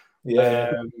injured.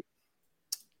 Yeah.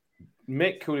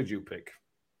 Mick, who did you pick?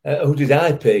 Who did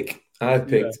I pick? I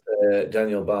picked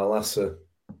Daniel Barlaser.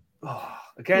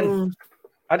 Again,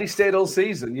 had he stayed all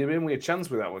season, you'd been with a chance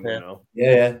with that one, you know.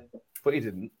 Yeah. But he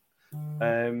didn't.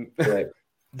 Right.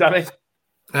 Danny?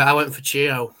 I went for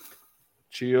Chio.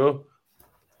 Chio?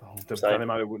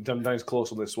 Danny's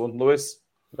close on this one. Lewis?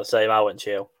 The same, I went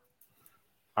Chio.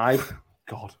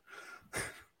 God.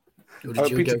 Who did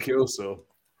you Peter go? Kyoso.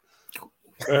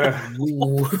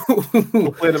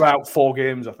 Played about 4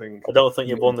 games, I think. I don't think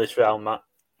you've won this round, Matt.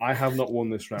 I have not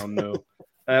won this round, no.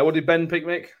 What did Ben pick,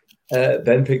 Mick?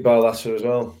 Ben picked Barlaser as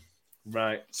well.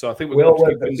 Right. So I think we all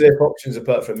went for safe options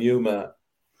apart from you, Matt.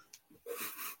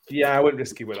 Yeah, I went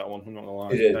risky with that one. I'm not gonna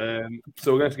lie.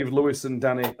 So we're going to give Lewis and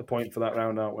Danny a point for that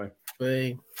round, aren't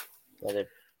we?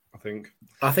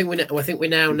 I think we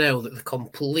now know that the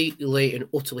completely and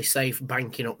utterly safe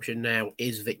banking option now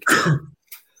is Victor.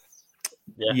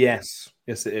 Yeah. Yes,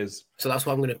 it is. So that's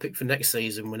what I'm going to pick for next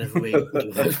season whenever we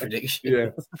do those predictions. Yeah.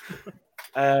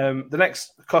 The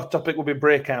next topic will be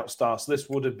breakout star. So this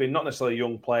would have been not necessarily a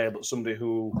young player, but somebody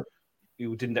who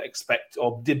you didn't expect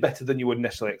or did better than you would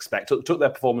necessarily expect. Took their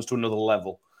performance to another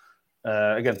level.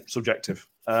 Again, subjective.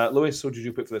 Lewis, who did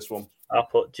you pick for this one? I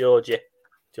put Georgie.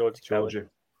 Georgie.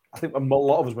 I think a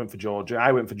lot of us went for Georgie.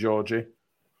 I went for Georgie.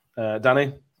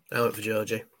 Danny? I went for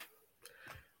Georgie.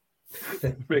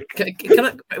 Rick? Can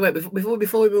I wait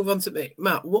before we move on to me,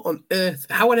 Matt? What on earth?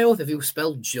 How on earth have you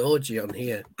spelled Georgie on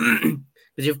here?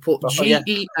 Because you've put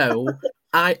Geoirgie,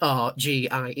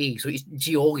 so it's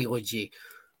Georgie.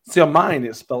 See, on mine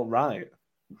it's spelled right.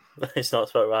 It's not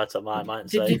spelled right on mine. Might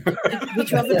say. Did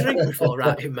you have a drink before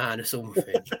writing mine or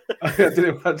something? I did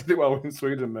it while I was in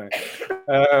Sweden, mate.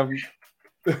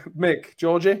 Mick,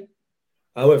 Georgie?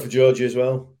 I went for Georgie as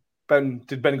well.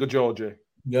 Did Ben go Georgie?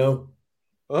 No.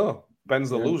 Oh, Ben's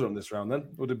the loser on this round then.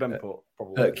 Who did Ben put?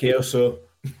 Probably. Kyoso.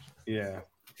 Yeah.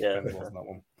 Ben wasn't that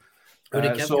one. Who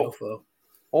did Kev go for?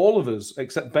 All of us,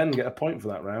 except Ben, get a point for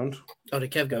that round. Oh,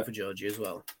 did Kev go for Georgie as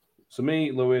well? So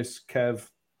me, Lewis, Kev,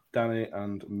 Danny,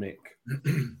 and Mick.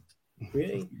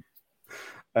 Really?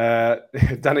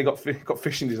 Danny got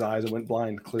fish in his eyes and went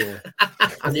blind, clearly.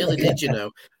 I nearly did, you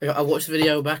know. I watched the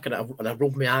video back and I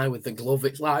rubbed my eye with the glove.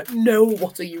 It's like, no,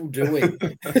 what are you doing?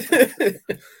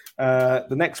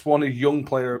 The next one is young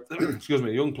player of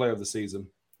the season.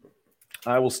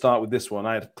 I will start with this one.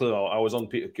 I was on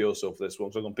Peter Kyoso for this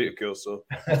one, so I'm on Peter Kyoso.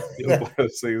 Young player of the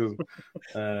season.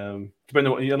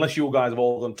 Depending on, unless you guys have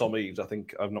all gone Tom Eaves, I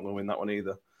think I'm not going to win that one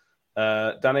either.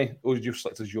 Danny, who did you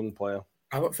select as young player?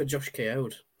 I went for Josh Keogh.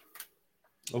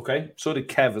 Okay, so did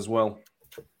Kev as well.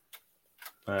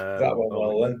 That went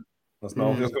well then. That's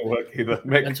not going to work either.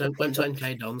 Mick. Went to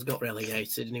NK Dons, got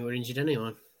relegated, and he were injured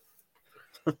anyway.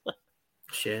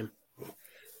 Shame.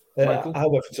 I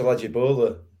went for Talaji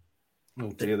Bowler. Oh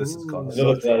dear, this is kind of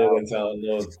another player went out on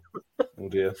loan. Oh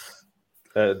dear.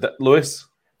 Lewis?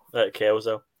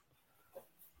 Kyoso.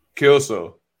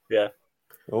 Kyoso? Yeah.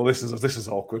 Oh, this is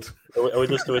awkward. Are we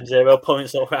just doing 0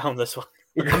 points all around this one?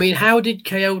 I mean, how did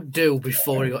KO do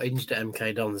before he got injured at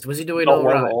MK Dons? Was he doing all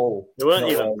right? They weren't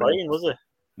even playing, was he?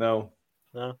 No.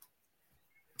 No.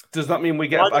 Does that mean we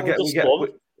get? Why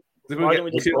don't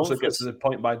we just also gets a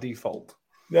point by default?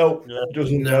 No, it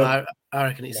doesn't. No, I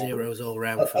reckon it's zeros all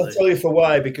round. I'll tell you for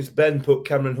why. Because Ben put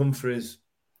Cameron Humphreys.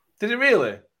 Did he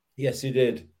really? Yes, he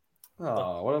did.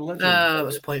 Oh, what a legend!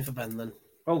 That's a point for Ben then.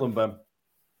 Well done, Ben.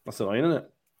 That's annoying, isn't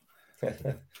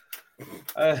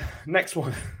it? Next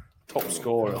one, top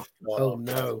scorer. Oh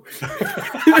no!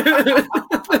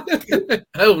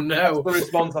 Oh no! That's the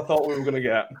response I thought we were going to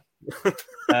get.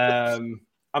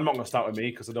 I'm not going to start with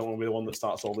me because I don't want to be the one that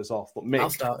starts all this off. But Mick, I'll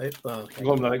start it. Oh, okay.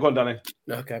 Go on, Danny.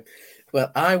 Okay. Well,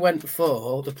 I went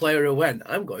for the player who went,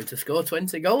 I'm going to score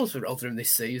 20 goals for Rotherham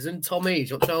this season. Tom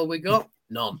Eaves. What's all we got?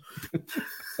 None.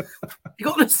 You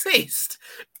got an assist.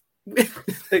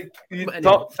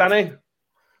 Danny,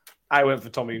 I went for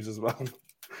Tom Eaves as well.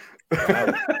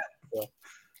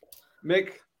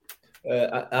 Mick?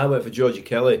 I went for Georgie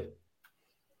Kelly.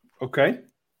 Okay,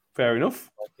 fair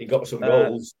enough. He got some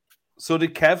goals. So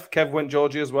did Kev. Kev went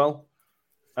Georgie as well.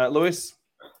 Lewis?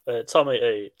 Tom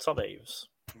Eaves.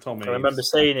 I remember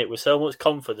saying it with so much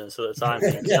confidence at the time.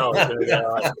 He's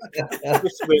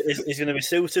going to be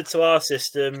suited to our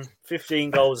system.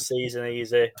 15 goals a season,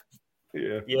 easy.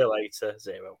 Yeah. Year later,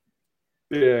 0.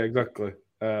 Yeah, exactly.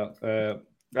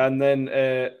 And then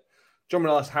John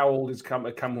Morales, how old is Cam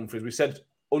Humphries? We said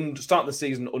start of the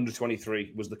season under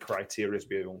 23 was the criteria to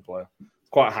be a young player.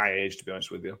 Quite a high age, to be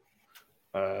honest with you.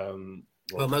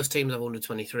 Well, most teams have under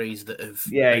 23s that have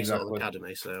exactly.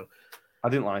 academy, so I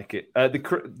didn't like it.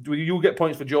 You'll get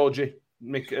points for Georgie,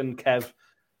 Mick, and Kev.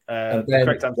 And the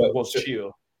correct answer was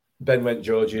Chio. Ben went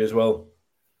Georgie as well.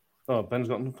 Oh, Ben's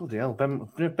got bloody hell.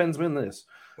 Ben's win this.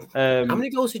 How many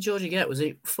goals did Georgie get? Was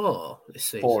it 4 this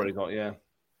season? 4 he got, yeah.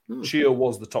 Chio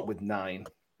was the top with 9.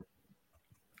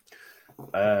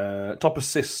 Top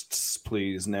assists,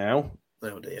 please. Now,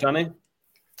 oh dear, Danny.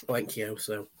 Thank you.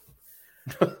 So.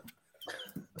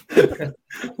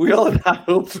 We all had high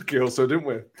hopes for Kyoto, didn't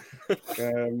we?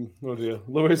 Oh dear.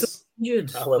 Lewis?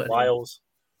 I went Wiles.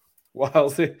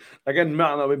 Wiles. Again,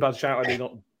 Matt, not a bad shout. I did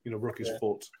not, broke his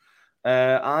foot.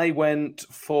 I went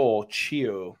for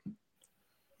Chio,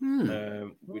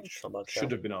 which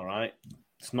should have been all right.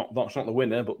 It's not the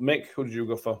winner, but Mick, who did you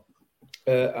go for?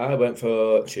 I went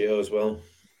for Chio as well.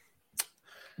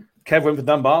 Kev went for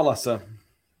Dan Barlasser.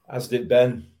 As did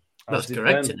Ben. That's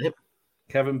correct, isn't it?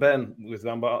 Kevin Ben with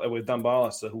Dan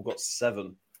Barlasser, who got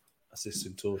 7 assists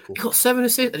in total. He got 7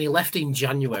 assists, and he left in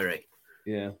January.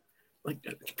 Yeah. Like,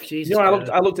 Jesus. I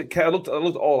looked at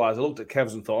all eyes. I looked at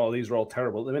Kev's and thought, oh, these are all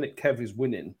terrible. At the minute, Kev is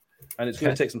winning, and it's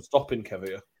going to take some stopping Kev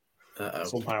here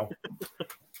somehow.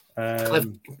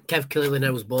 Kev clearly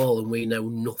knows ball, and we know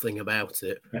nothing about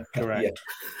it. Correct.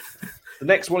 Yeah. The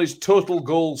next one is total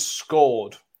goals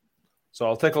scored. So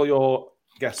I'll take all your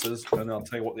guesses, and I'll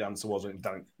tell you what the answer was.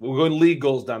 Danny. We're going league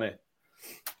goals, Danny.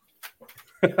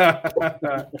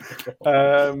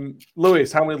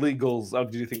 Lewis, how many league goals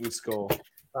did you think we'd score?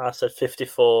 I said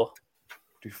 54.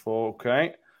 54,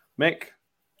 okay. Mick?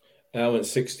 I went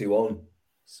 61.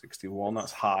 61,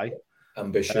 that's high.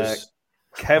 Ambitious.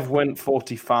 Kev went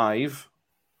 45.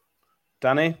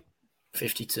 Danny?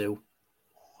 52.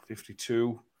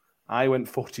 52. I went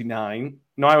 49.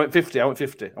 No, I went 50. I went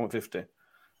 50.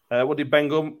 What did Ben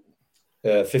go?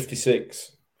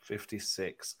 56.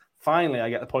 56. Finally, I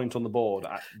get the point on the board.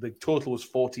 The total was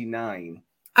 49.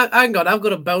 Hang on, I've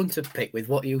got a bone to pick with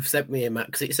what you've sent me here, Matt,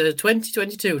 because it says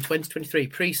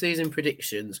 2022-2023 pre-season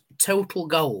predictions, total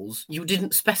goals. You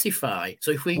didn't specify.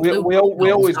 So if we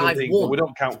always do league, but we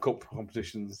don't count cup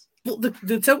competitions. But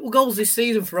the total goals this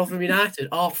season for Rotherham United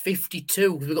are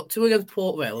 52. We've got 2 against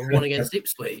Port Vale and 1 against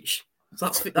Ipswich. So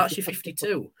that's your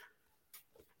 52.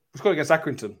 We've got against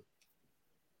Accrington.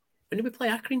 When did we play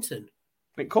Accrington?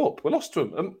 In Cup. We lost to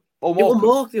them.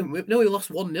 Morecambe. No, we lost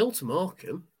 1-0 to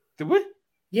Morecambe. Did we?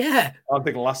 Yeah. I'm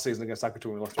thinking last season against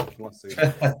Accrington, we lost last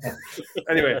season.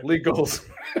 Anyway, league goals.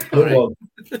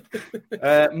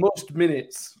 Most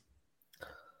minutes.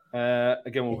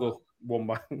 Again, we'll go one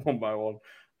by one.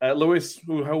 Lewis,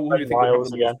 who do you think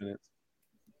Wiles again? Minutes?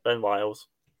 Ben Wiles.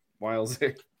 Wiles.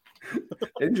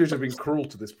 Injuries have been cruel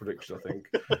to this prediction, I think.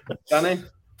 Danny?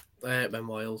 Ben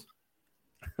Wiles.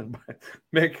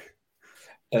 Mick?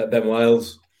 Ben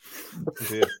Wiles.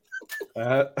 Yeah.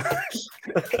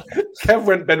 Kev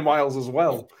went Ben Wiles as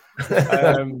well.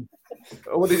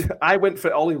 I went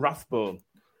for Ollie Rathbone.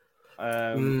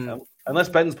 Unless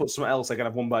Ben's put something else, I can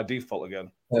have one by default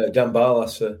again. Dan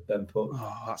Barlasser, Ben put.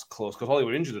 Oh, that's close because Ollie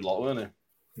were injured a lot, weren't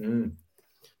he?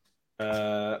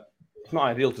 It's not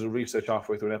ideal to do research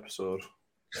halfway through an episode.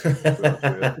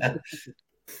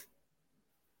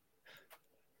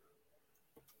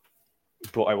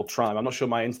 But I will try. I'm not sure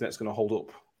my internet's going to hold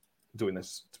up doing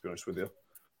this, to be honest with you.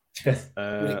 So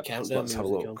let's have a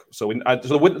look. So,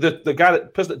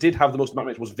 the person that did have the most amount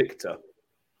of minutes was Victor.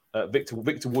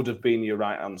 Victor would have been your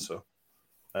right answer.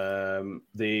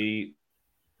 The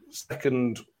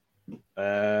second,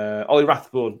 Ollie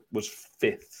Rathbone was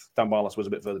 5th. Dan Barlas was a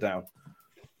bit further down.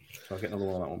 So I'll get another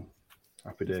one on that one.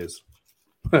 Happy days.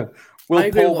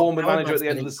 Will Paul Vaughan be manager at the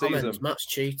end of the season? Matt's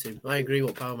cheating. I agree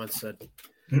with what Powerman said.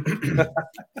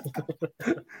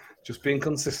 Just being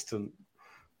consistent.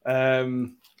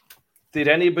 Did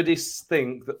anybody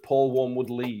think that Paul Vaughan would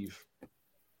leave?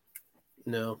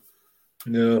 No.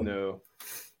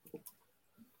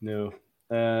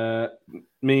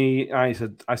 Me, I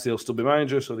said I still be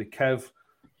manager, so the Kev,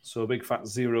 so a big fat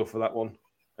 0 for that one.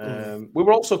 We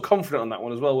were also confident on that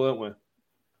one as well, weren't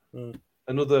we?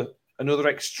 Another Another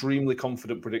extremely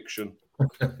confident prediction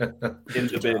in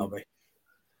the bin.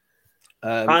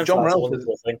 John Ralph.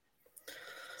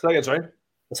 Say again, sorry.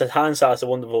 I said hindsight's a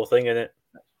wonderful thing, isn't it?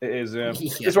 It is.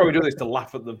 That's why we do this, to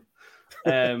laugh at them.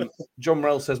 John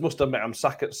Morell says, must admit, I'm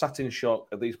sat in shock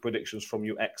at these predictions from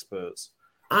you experts.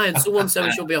 Someone said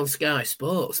we should be on Sky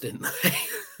Sports, didn't they?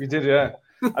 You did, yeah.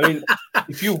 I mean,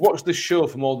 if you watch this show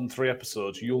for more than 3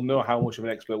 episodes, you'll know how much of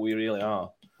an expert we really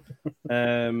are.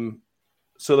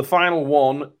 So the final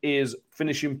one is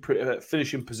finishing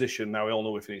position. Now, we all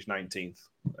know we finished 19th.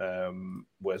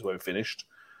 Where's where we finished?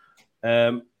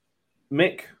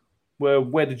 Mick,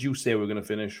 where did you say we were going to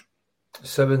finish?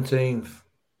 17th.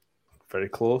 Very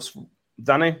close.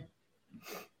 Danny?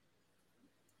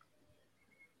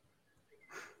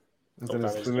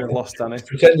 We lost Danny.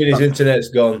 Pretending his internet's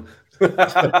gone.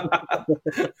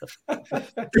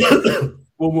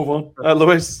 We'll move on.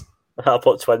 Lewis? I'll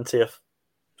put 20th.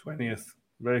 20th.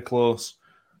 Very close.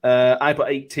 I put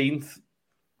 18th.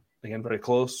 Again, very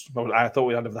close. I thought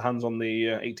we had the hands on the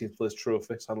 18th place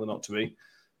trophy. Sadly not to be.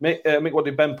 Mick, what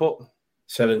did Ben put?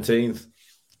 17th.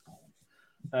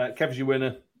 Kev's your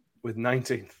winner with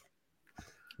 19th.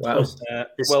 Wow.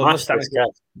 Unless Danny's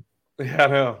I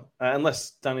know.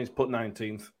 Unless Danny's put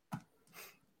 19th.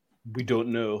 We don't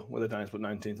know whether Danny's put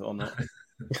 19th or not.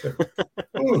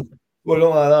 Well,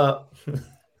 not like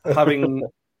that.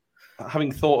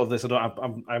 Having thought of this, I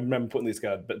remember putting these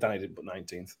guys, but Danny didn't put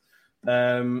 19th.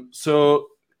 So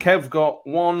Kev got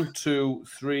 1, 2,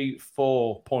 3,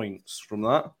 4 points from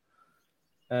that.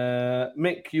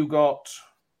 Mick, you got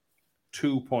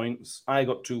 2 points. I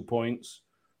got 2 points.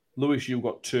 Lewis, you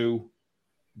got 2.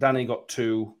 Danny got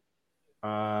 2.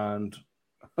 And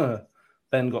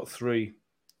Ben got 3.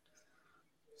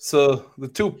 So the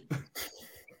 2...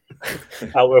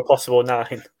 Out of a possible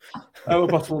 9. Out of a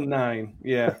possible 9,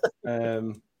 yeah. Yeah.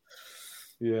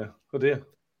 Oh, dear.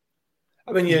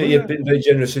 I mean, you've been very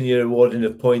generous in your awarding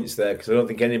of points there, because I don't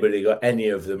think anybody got any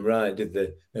of them right, did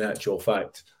they, in actual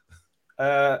fact?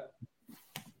 Kev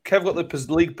got the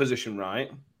league position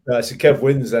right. Right, so Kev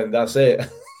wins then, that's it.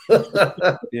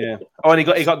 Yeah. Oh, and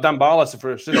he got Dan Barlaser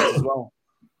for assists as well.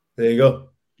 There you go.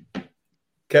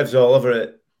 Kev's all over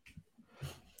it.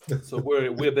 So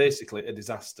we're basically a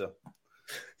disaster.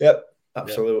 Yep,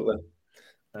 absolutely.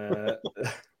 Yeah.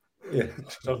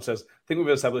 John says, I think we've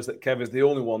established that Kev is the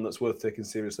only one that's worth taking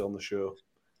seriously on the show.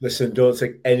 Listen, don't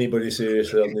take anybody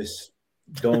seriously on this.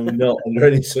 Don't not under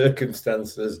any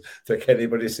circumstances take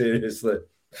anybody seriously.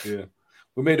 Yeah.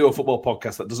 We may do a football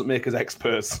podcast that doesn't make us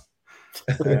experts.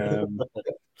 Yeah.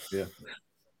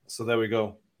 So there we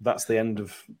go. That's the end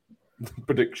of the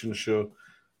prediction show.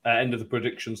 End of the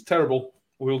predictions. Terrible.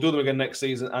 We'll do them again next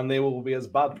season, and they will be as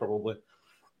bad, probably.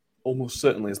 Almost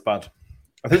certainly as bad.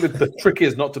 I think the trick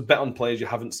is not to bet on players you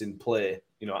haven't seen play,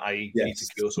 i.e. Peter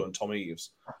Kioso and Tom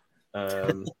Eaves.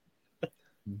 That's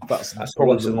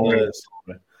probably the moral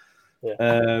story.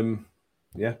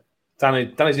 Yeah.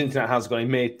 Danny's internet has gone. He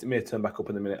may turn back up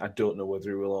in a minute. I don't know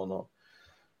whether he will or not.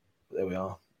 But there we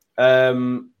are.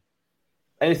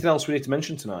 Anything else we need to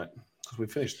mention tonight? Because we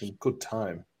finished in good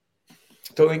time.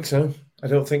 Don't think so. I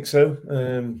don't think so.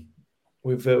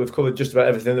 We've covered just about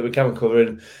everything that we can cover,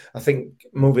 and I think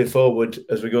moving forward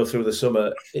as we go through the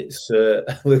summer, it's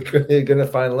we're going to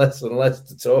find less and less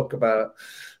to talk about,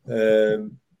 other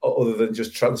than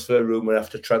just transfer rumor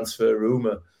after transfer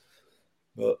rumor.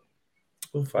 But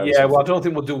we'll find. Yeah, well, I don't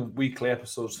think we'll do weekly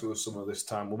episodes through the summer this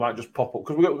time. We might just pop up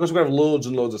because we have loads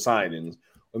and loads of signings.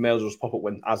 We may as well just pop up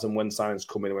when signings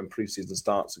come in and when pre-season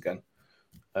starts again.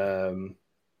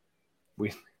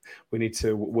 We need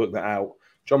to work that out.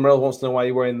 John Morell wants to know why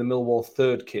you're wearing the Millwall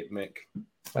third kit, Mick.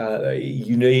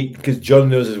 Because John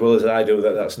knows as well as I do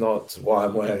that that's not what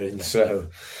I'm wearing. So,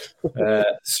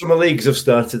 summer leagues have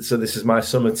started. So this is my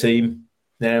summer team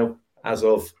now. As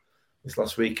of this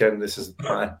last weekend, this is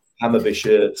my Hammarby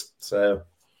shirt. So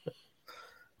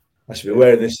I should be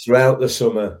wearing this throughout the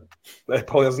summer. It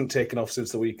probably hasn't taken off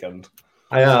since the weekend.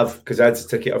 I have, because I had to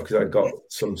take it off because I got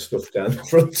some stuff down the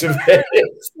front of it.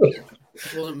 It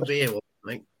wasn't beer, was it,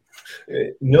 mate?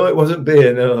 No, it wasn't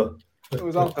beer, no. It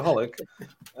was alcoholic.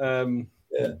 Neil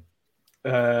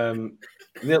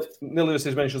Lewis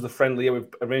mentions the friendly. Yeah, we've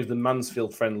arranged the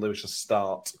Mansfield friendly, which is a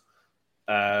start.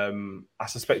 I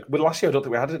suspect, last year I don't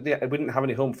think we had it. We didn't have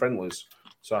any home friendlies.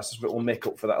 So I suspect we'll make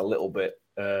up for that a little bit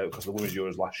because the Women's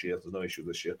Euros last year. There's no issue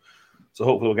this year. So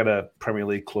hopefully we'll get a Premier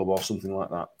League club or something like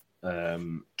that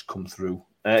to come through.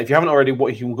 If you haven't already, you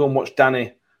can go and watch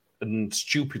Danny and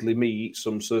stupidly me eat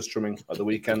some surströmming at the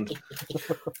weekend.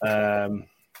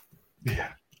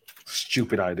 Yeah.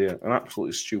 Stupid idea. An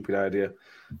absolutely stupid idea.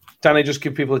 Danny, just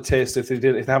give people a taste if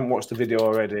they haven't watched the video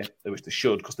already, which they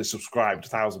should because they subscribed.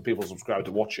 1,000 people subscribed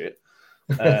to watch it.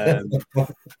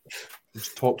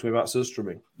 Just talk to me about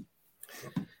surströmming.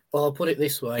 Well, I'll put it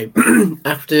this way.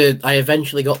 After I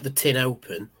eventually got the tin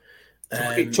open...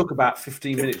 It took about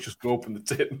 15 minutes just to open the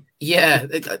tin. Yeah,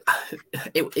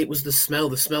 it was the smell.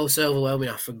 The smell was so overwhelming,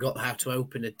 I forgot how to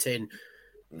open a tin.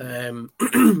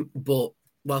 But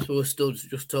whilst we were stood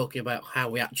just talking about how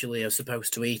we actually are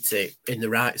supposed to eat it in the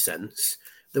right sense,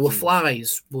 there were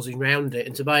flies buzzing around it.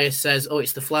 And Tobias says, "Oh,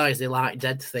 it's the flies. They like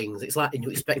dead things. It's like you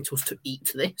expect us to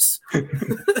eat this."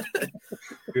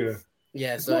 Yeah.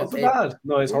 Yeah, It's so not so bad.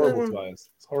 No, it's horrible,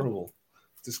 Tobias. It's horrible.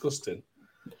 It's disgusting.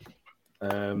 So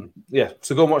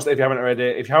go and watch that if you haven't already.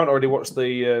 If you haven't already watched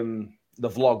the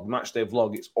vlog, match day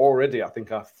vlog, it's already, I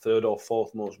think, our 3rd or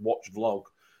 4th most watched vlog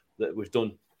that we've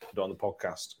done on the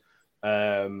podcast.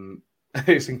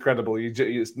 It's incredible. You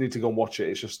just need to go and watch it.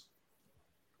 It's just,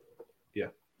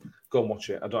 go and watch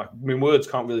it. I mean, words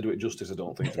can't really do it justice, I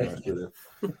don't think, to be honest with you.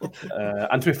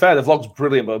 And to be fair, the vlog's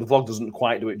brilliant, but the vlog doesn't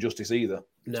quite do it justice either.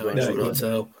 No, not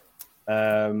so.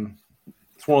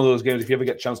 It's one of those games, if you ever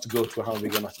get a chance to go to a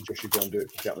Hammarby game, I suggest you go and do it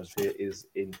because the atmosphere is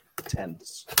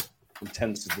intense.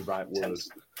 Intense is the right word,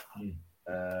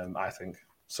 I think.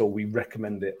 So we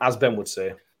recommend it. As Ben would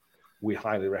say, we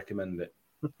highly recommend it.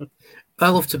 I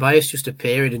love Tobias just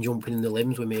appearing and jumping in the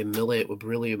limbs with me and Millie. It were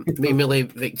brilliant. Me, Millie,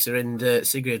 Victor and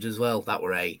Sigrid as well. That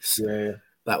were ace. Yeah.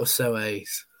 That was so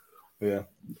ace. Yeah.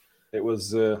 It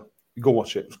was... go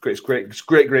watch it. It's great. It's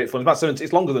great fun. It's about 70.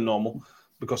 It's longer than normal.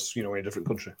 Because, we're in a different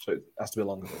country, so it has to be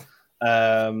longer.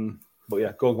 But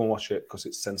yeah, go and watch it because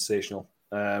it's sensational.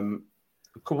 A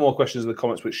couple more questions in the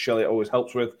comments, which Shelley always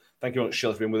helps with. Thank you very much,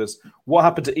 Shelley, for being with us. What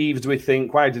happened to Eves, do we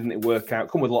think? Why didn't it work out?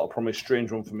 Come with a lot of promise.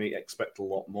 Strange one for me. Expect a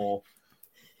lot more.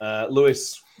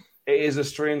 Lewis, it is a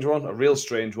strange one, a real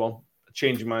strange one. A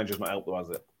change in manager has not helped, though, has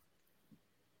it?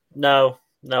 No,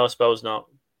 I suppose not.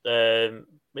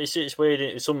 It's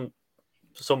weird. Some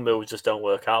moves just don't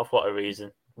work out for whatever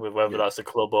reason. Whether that's the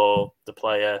club or the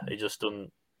player, it just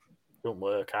doesn't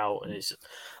work out, and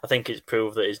I think it's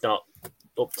proved that he's not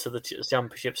up to the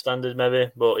championship standard,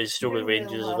 maybe, but he's struggling with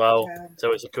injuries as well.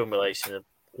 So it's a accumulation of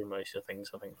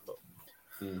things, I think. But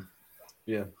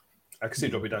yeah, I can see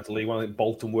it dropping down to League One. I think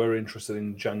Bolton were interested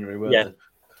in January, weren't they?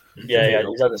 Yeah.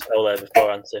 He's had a spell there before,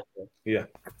 hasn't he?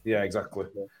 Yeah, exactly.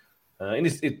 Yeah. I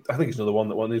think it's another one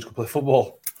that needs to play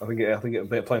football. I think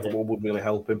playing football would really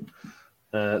help him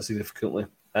significantly.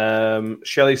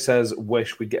 Shelley says,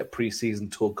 wish we'd get a pre-season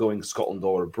tour going Scotland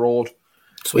or abroad.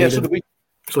 Sweden. Yeah,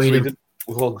 so Sweden.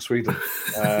 Well, Sweden.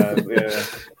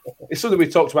 It's something we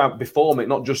talked about before, mate.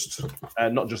 Not just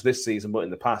this season, but in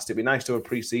the past. It'd be nice to have a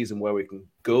pre-season where we can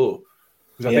go.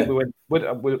 Because I think we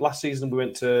went last season. We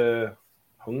went to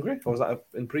Hungary, or was that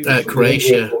in previous?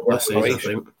 Croatia last season, I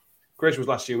think. Croatia was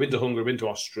last year. We went to Hungary. We went to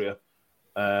Austria.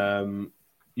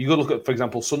 You go look at, for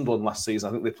example, Sunderland last season.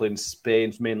 I think they played in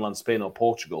Spain, mainland Spain or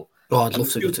Portugal. Oh, I'd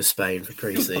love to go to Spain for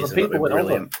pre-season. People went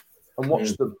over and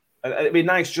watched them. And it'd be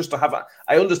nice just to have.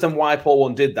 I understand why Paul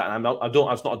Warne did that. And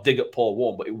it's not a dig at Paul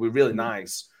Warne, but it would be really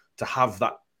nice to have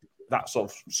that sort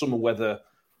of summer weather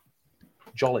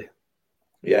jolly.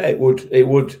 Yeah, it would.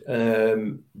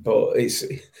 But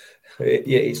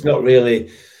it's not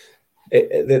really.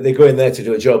 They're going there to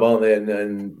do a job, aren't they?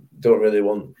 And don't really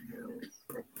want,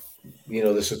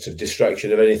 the sort of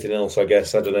distraction of anything else. I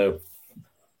guess I don't know.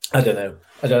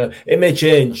 It may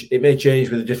change. It may change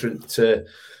with a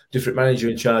different manager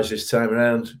in charge this time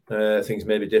around. Things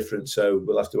may be different, so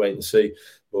we'll have to wait and see.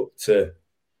 But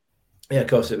of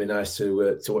course, it'd be nice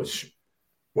to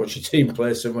watch your team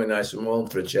play somewhere nice and warm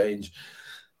for a change.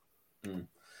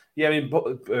 Yeah, I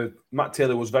mean, Matt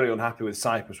Taylor was very unhappy with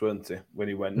Cyprus, weren't he, when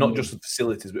he went? Not just the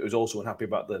facilities, but he was also unhappy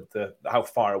about the how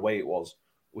far away it was,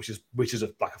 which is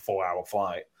like a 4-hour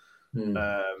flight.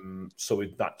 So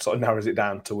that sort of narrows it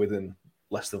down to within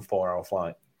less than 4-hour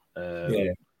flight.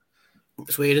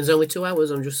 Sweden's only 2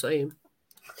 hours. I'm just saying.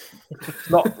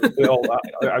 Not.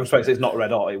 I was trying to say it's not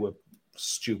red hot. It was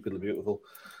stupidly beautiful.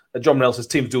 John Morell says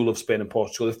teams do love Spain and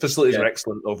Portugal. The facilities are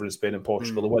excellent over in Spain and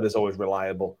Portugal. The weather's always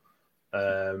reliable.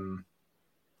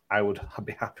 I would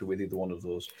be happy with either one of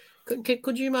those.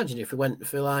 Could you imagine if we went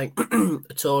for like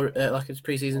a tour, like a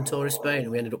pre-season tour of Spain,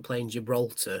 and we ended up playing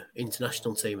Gibraltar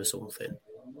international team or something?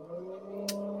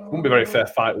 Wouldn't be a very fair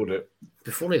fight, would it?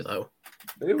 Be funny though.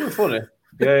 It would be funny.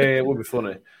 Yeah, it would be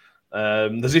funny.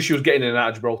 There's issues getting in and out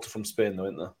of Gibraltar from Spain, though,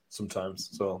 isn't there? Sometimes,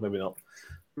 so maybe not.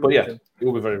 But yeah, it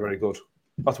will be very, very good.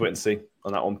 I'll have to wait and see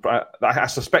on that one. I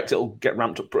suspect it'll get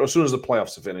ramped up as soon as the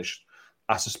playoffs are finished.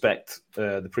 I suspect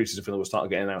the preseason filler will start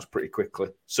getting announced pretty quickly.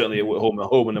 Certainly at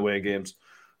home and away games.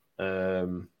 I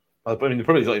mean, they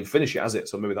probably don't even finish it, has it?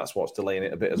 So maybe that's what's delaying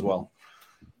it a bit as well.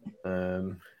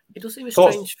 It does seem a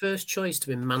strange first choice to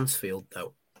be Mansfield,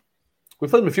 though. We've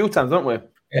played them a few times, haven't we?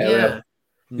 Yeah.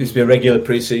 Used to be a regular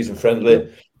pre-season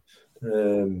friendly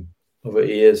over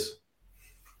years.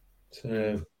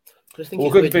 So,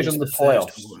 we'll go division the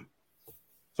playoffs.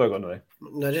 Sorry, go on, Ray.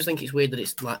 No, I just think it's weird that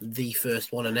it's like the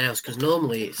first one announced, because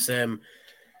normally it's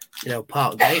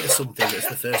Parkgate or something that's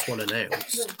the first one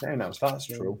announced. That's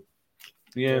true.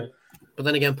 Yeah. But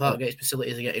then again, Parkgate's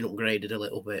facilities are getting upgraded a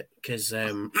little bit because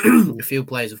a few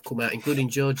players have come out, including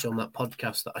George on that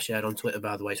podcast that I shared on Twitter,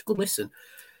 by the way. It's a good listen.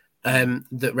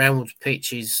 That round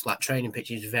pitches, like training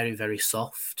pitches, very, very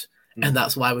soft. And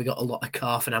that's why we got a lot of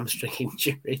calf and hamstring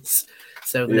injuries.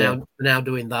 So they're now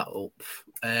doing that up.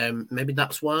 Maybe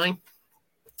that's why,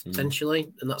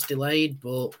 potentially, and that's delayed.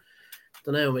 But I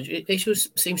don't know. It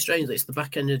just seems strange that it's the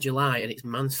back end of July and it's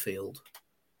Mansfield.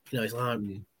 It's like,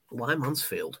 why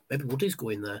Mansfield? Maybe Woody's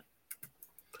going there.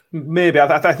 Maybe.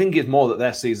 I think it's more that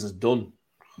their season's done.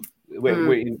 They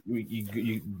weren't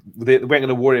going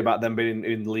to worry about them being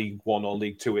in League One or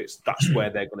League Two. That's where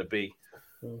they're going to be.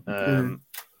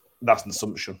 That's an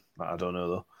assumption. I don't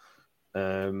know,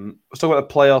 though. Let's talk about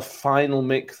the playoff final,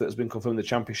 Mick, that has been confirmed in the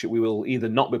Championship. We will either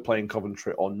not be playing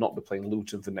Coventry or not be playing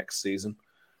Luton for next season.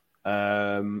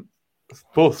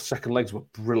 Both second legs were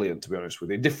brilliant, to be honest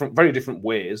with you. Very different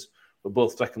ways, but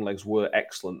both second legs were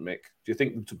excellent, Mick. Do you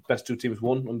think the best two teams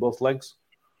won on both legs?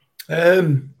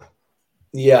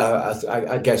 Yeah,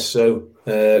 I guess so.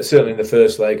 Certainly in the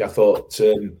first leg, I thought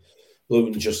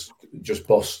Luton just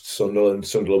bossed Sunderland.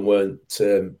 Sunderland weren't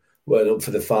up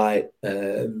for the fight,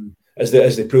 as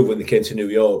they proved when they came to New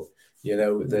York. They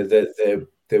were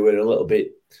a little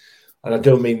bit, and I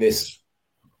don't mean this.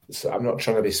 I'm not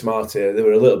trying to be smart here. They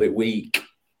were a little bit weak,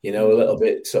 a little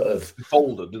bit sort of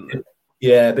folded, didn't they?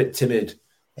 Yeah, a bit timid.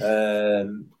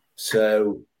 So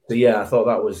yeah, I thought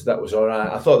that was all right.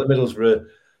 I thought the Middlesbrough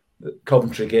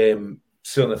Coventry game,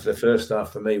 certainly for the first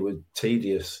half, for me, was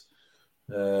tedious.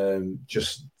 It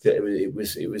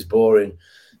was boring.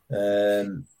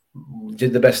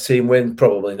 Did the best team win?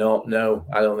 Probably not. No,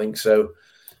 I don't think so.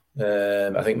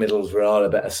 I think Middlesbrough are a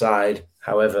better side.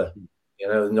 However,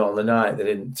 not on the night. They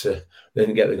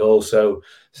didn't get the goal. So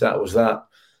that was that.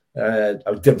 I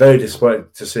was very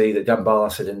disappointed to see that Dan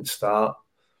Barlaser didn't start.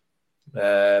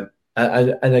 And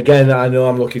again, I know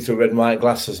I'm looking through red and white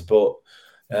glasses, but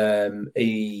when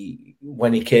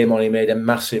he came on, he made a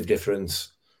massive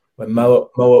difference. When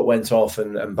Mowat went off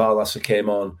and Barlaser came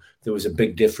on, there was a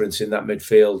big difference in that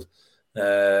midfield.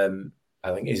 I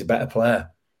think he's a better player,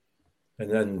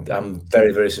 and I'm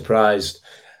very, very surprised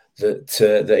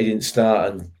that he didn't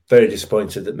start, and very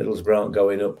disappointed that Middlesbrough aren't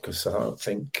going up, because I don't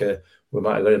think we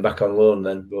might have got him back on loan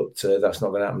then, but that's not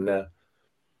going to happen now.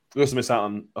 We're going to miss out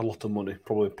on a lot of money,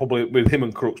 probably with him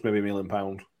and Crooks, maybe £1 million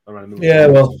around. Yeah,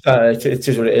 well, it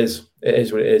is what it is. It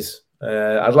is what it is.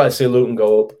 I'd like to see Luton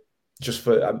go up just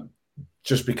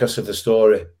because of the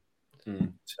story.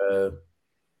 So,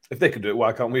 if they can do it,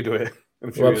 why can't we do it?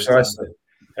 Precisely.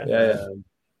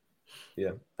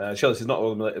 Chelsea is not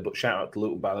all related, but shout out to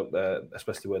Luton,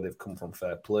 especially where they've come from.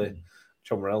 Fair play.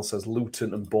 John Morrell says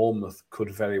Luton and Bournemouth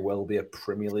could very well be a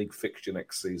Premier League fixture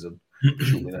next season.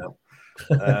 Shoot me now.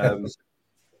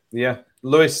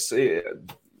 Lewis,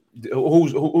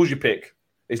 who's your pick?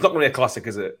 It's not going to be a classic,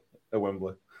 is it, at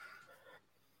Wembley?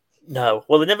 No.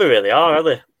 Well, they never really are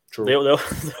they? True. They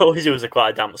always use quite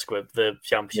a damp squib, the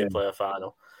Championship player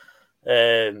final.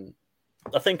 I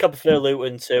think I prefer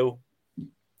Luton too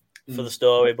for the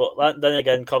story, but then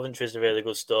again, Coventry's a really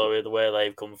good story, the way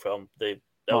they've come from.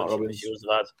 Mark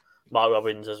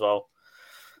Robbins as well.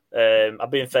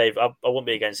 I'd be in favour. I wouldn't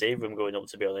be against either of them going up,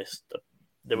 to be honest.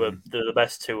 They were the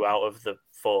best two out of the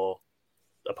four,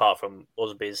 apart from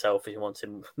us being selfish and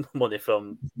wanting money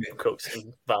from Crooks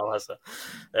and Barlaser.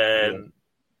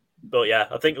 But yeah,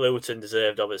 I think Luton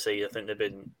deserved, obviously. I think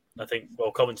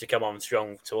Coventry came on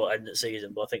strong to end the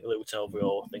season, but I think Luton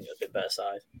overall, a bit better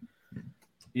side.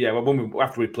 Yeah, well,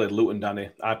 after we played Luton, Danny,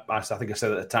 I think I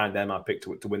said at the time, them I picked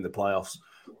to win the playoffs.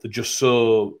 They're just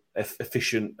so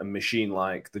efficient and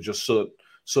machine-like. They're just so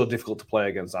difficult to play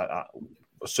against.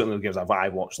 Certainly the games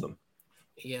I've watched them.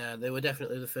 Yeah, they were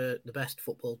definitely the best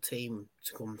football team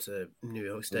to come to New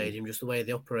York Stadium, just the way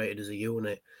they operated as a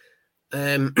unit.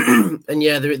 And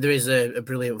yeah, there is a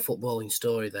brilliant footballing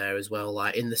story there as well.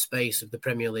 Like, in the space of the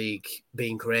Premier League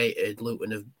being created,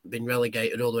 Luton have been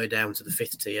relegated all the way down to the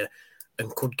 5th tier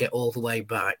and could get all the way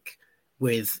back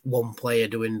with one player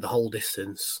doing the whole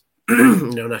distance,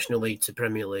 National League to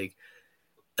Premier League.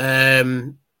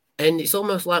 And it's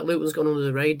almost like Luton's gone under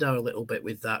the radar a little bit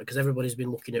with that because everybody's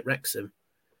been looking at Wrexham.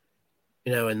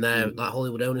 You know, and they're like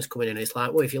Hollywood owners coming in. It's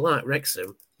like, well, if you like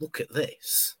Wrexham, look at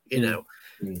this, you know.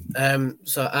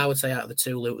 So I would say out of the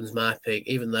two, Luton's my pick,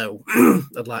 even though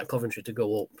I'd like Coventry to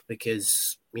go up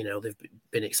because, you know, they've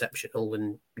been exceptional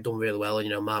and done really well. And,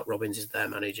 you know, Mark Robbins is their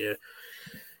manager.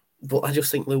 But I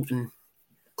just think Luton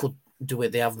could do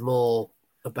it. They have more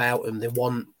about them. They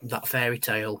want that fairy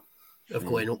tale of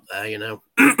going up there, you know.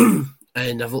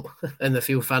 And the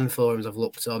few fan forums I've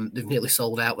looked on, they've nearly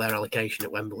sold out their allocation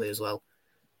at Wembley as well.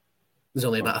 There's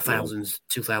only about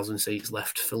 2,000 seats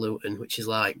left for Luton, which is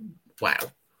like, wow,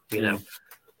 you know.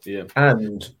 Yeah.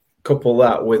 And couple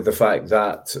that with the fact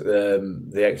that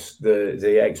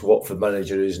the ex Watford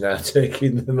manager is now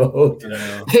taking them up.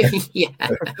 Yeah.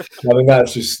 I mean,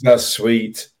 that's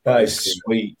sweet. That is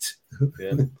sweet.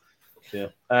 Yeah.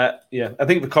 I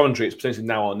think the Coventry, it's potentially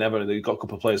now or never. They've got a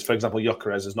couple of players. For example,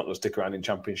 Gyökeres is not going to stick around in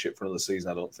Championship for another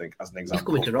season, I don't think, as an example. He's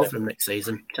coming to Rotherham next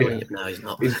season. Telling you now, he's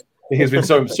not. He's been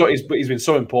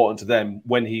so important to them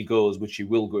when he goes, which he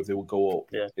will go if they will go up.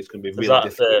 Yeah. It's going to be really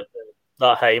difficult.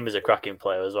 That Haim is a cracking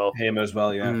player as well. Haim as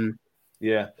well, yeah.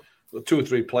 Yeah. 2 or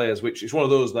 3 players, which is one of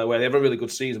those there where they have a really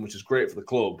good season, which is great for the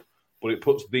club, but it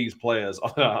puts these players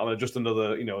on just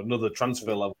another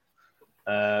transfer level,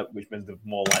 which means they're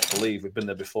more likely to leave. We've been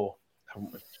there before,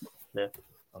 haven't we? Yeah.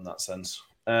 In that sense.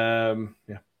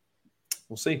 Yeah.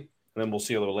 We'll see. And then we'll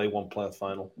see how they'll lay one player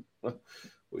final.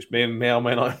 Which may or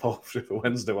may not involve for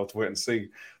Wednesday. We'll have to wait and see.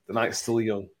 The night's still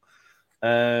young.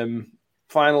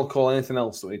 Final call. Anything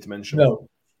else that we need to mention? No.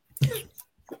 A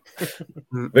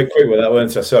bit quick with that,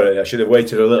 weren't I? Sorry, I should have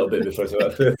waited a little bit before I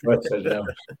said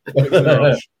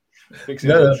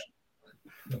no.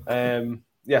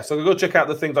 Yeah, so go check out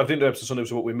the things. I didn't do episode Sunday,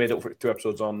 so what we made up for 2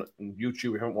 episodes on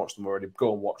YouTube. We haven't watched them already.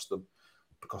 Go and watch them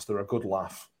because they're a good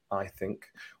laugh, I think.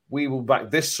 We will be back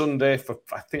this Sunday for,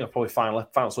 I think, probably final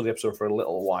Sunday episode for a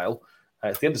little while.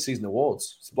 It's the end of season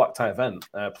awards. It's a black tie event.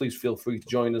 Please feel free to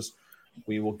join us.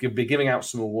 We will be giving out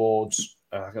some awards.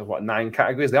 9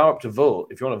 categories. They are up to vote.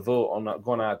 If you want to vote on that,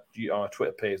 go on our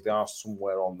Twitter page. They are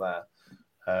somewhere on there.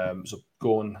 So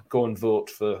go and vote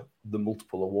for the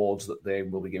multiple awards that they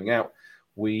will be giving out.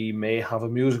 We may have a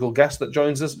musical guest that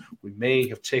joins us. We may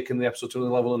have taken the episode to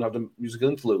another level and have a musical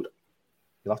interlude.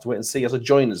 You'll have to wait and see as it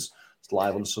joins us. It's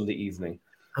live on Sunday evening.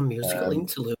 A musical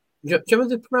interlude. Do you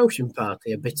remember the promotion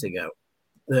party a bit ago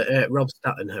that Rob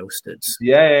Statten hosted?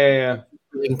 Yeah.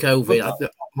 In COVID,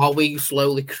 are we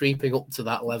slowly creeping up to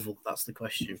that level? That's the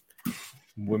question.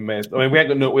 We won't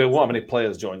have any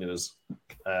players joining us.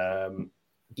 Other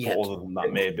than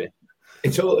that, maybe.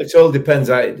 It all depends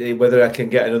whether I can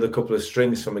get another couple of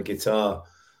strings from a guitar.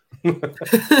 Why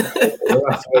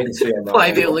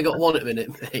have you only got one at the minute,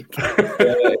 mate?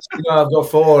 I've got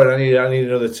 4 and I need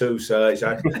another 2, so I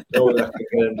know whether I can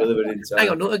get them delivered in time. Hang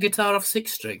on, not a guitar off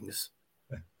 6 strings.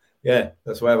 Yeah,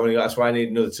 that's why I need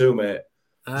another 2, mate.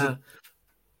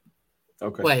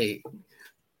 Okay. Wait.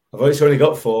 I've only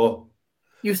got 4.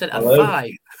 You said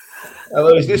 5.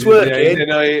 Hello, is this working?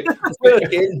 It's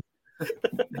working.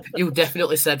 You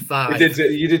definitely said 5.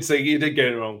 You did get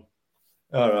it wrong.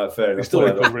 All right, fair enough. He's still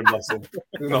recovering, bless him.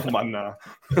 He's not a man now.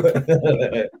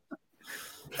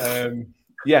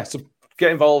 So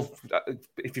get involved.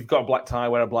 If you've got a black tie,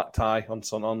 wear a black tie on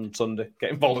Sunday.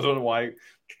 Get involved. I don't know why,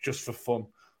 just for fun.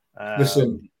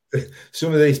 Listen,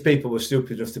 some of these people were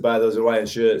stupid enough to buy those Hawaiian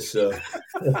shirts. So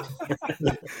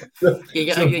you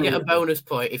get a bonus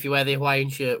point if you wear the Hawaiian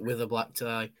shirt with a black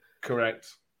tie.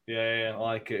 Correct. Yeah, I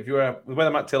like it. If you wear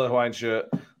the Matt Taylor Hawaiian shirt,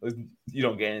 you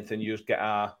don't get anything. You just get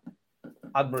our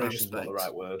admiration. Is not the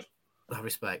right word.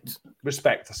 Respect.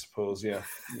 Respect, I suppose. Yeah,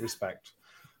 respect.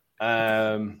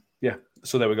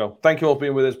 So there we go. Thank you all for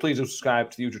being with us. Please do subscribe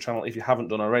to the YouTube channel if you haven't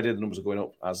done already. The numbers are going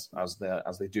up as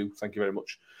they do. Thank you very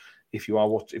much. If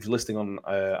you're listening on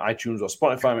iTunes or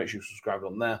Spotify, make sure you subscribe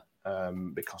on there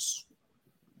because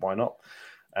why not?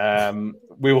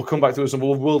 We will come back to this and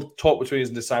we'll talk between us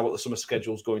and decide what the summer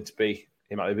schedule is going to be.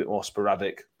 It might be a bit more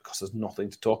sporadic because there's nothing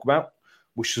to talk about,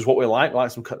 which is what we like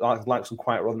some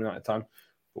quiet Rotherham United time.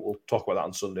 But we'll talk about that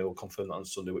on Sunday. We'll confirm that on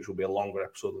Sunday, which will be a longer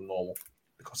episode than normal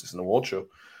because it's an award show.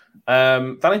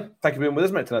 Danny, thank you for being with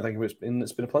us, mate, tonight. Thank you. It's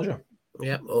been a pleasure.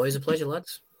 Yeah, always a pleasure,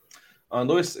 lads. And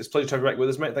Lewis, it's a pleasure to have you back with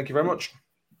us, mate. Thank you very much.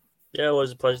 Yeah,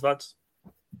 always a pleasure, lads.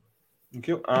 Thank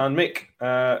you. And Mick,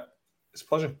 it's a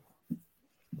pleasure.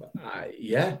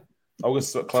 Yeah. I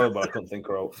was clever, but I couldn't think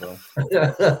her out. So.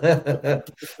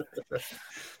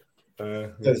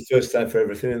 That's the first time for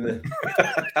everything, isn't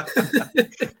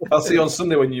it? I'll see you on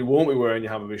Sunday when you won't be wearing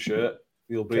your Hammerby shirt.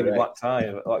 You'll be in a black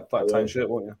tie, black tie shirt,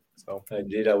 won't you? So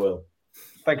indeed, I will.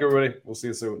 Thank you, everybody. We'll see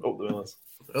you soon. Up the Millers.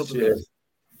 Cheers.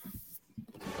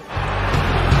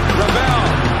 Ravel,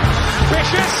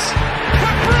 ambitious,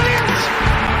 but brilliant.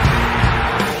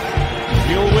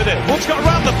 Mule with it. Wood's got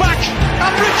round the back,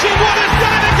 and Richie Wood has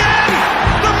done it again.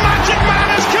 The Magic Man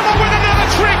has come up with another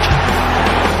trick.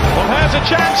 Well, here's a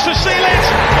chance to seal it.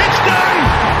 It's done.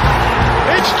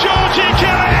 It's Georgie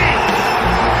Kelly.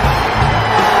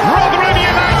 Rotherham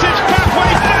United's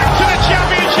pathway back to the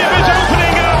Championship is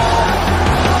opening up.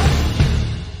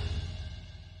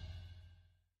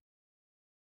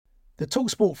 The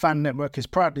TalkSport Fan Network is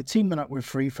proudly teaming up with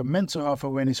Free for Mental Health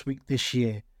Awareness Week this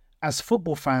year. As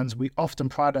football fans, we often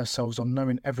pride ourselves on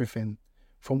knowing everything,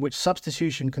 from which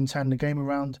substitution can turn the game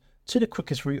around to the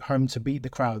quickest route home to beat the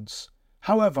crowds.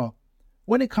 However,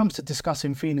 when it comes to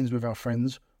discussing feelings with our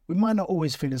friends, we might not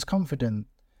always feel as confident.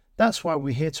 That's why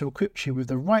we're here to equip you with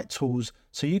the right tools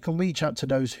so you can reach out to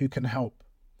those who can help.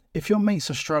 If your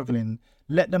mates are struggling,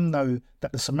 let them know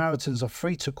that the Samaritans are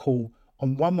free to call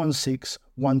on 116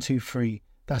 123.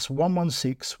 That's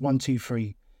 116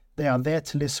 123. They are there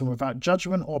to listen without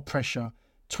judgment or pressure,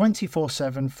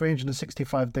 24/7,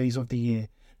 365 days of the year.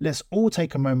 Let's all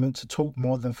take a moment to talk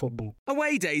more than football.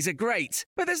 Away days are great,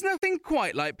 but there's nothing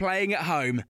quite like playing at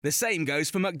home. The same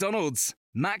goes for McDonald's.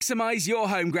 Maximise your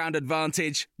home ground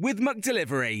advantage with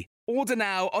McDelivery. Order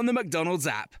now on the McDonald's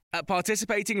app. At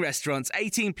participating restaurants,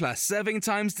 18 plus serving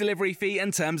times, delivery fee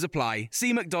and terms apply.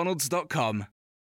 See mcdonalds.com.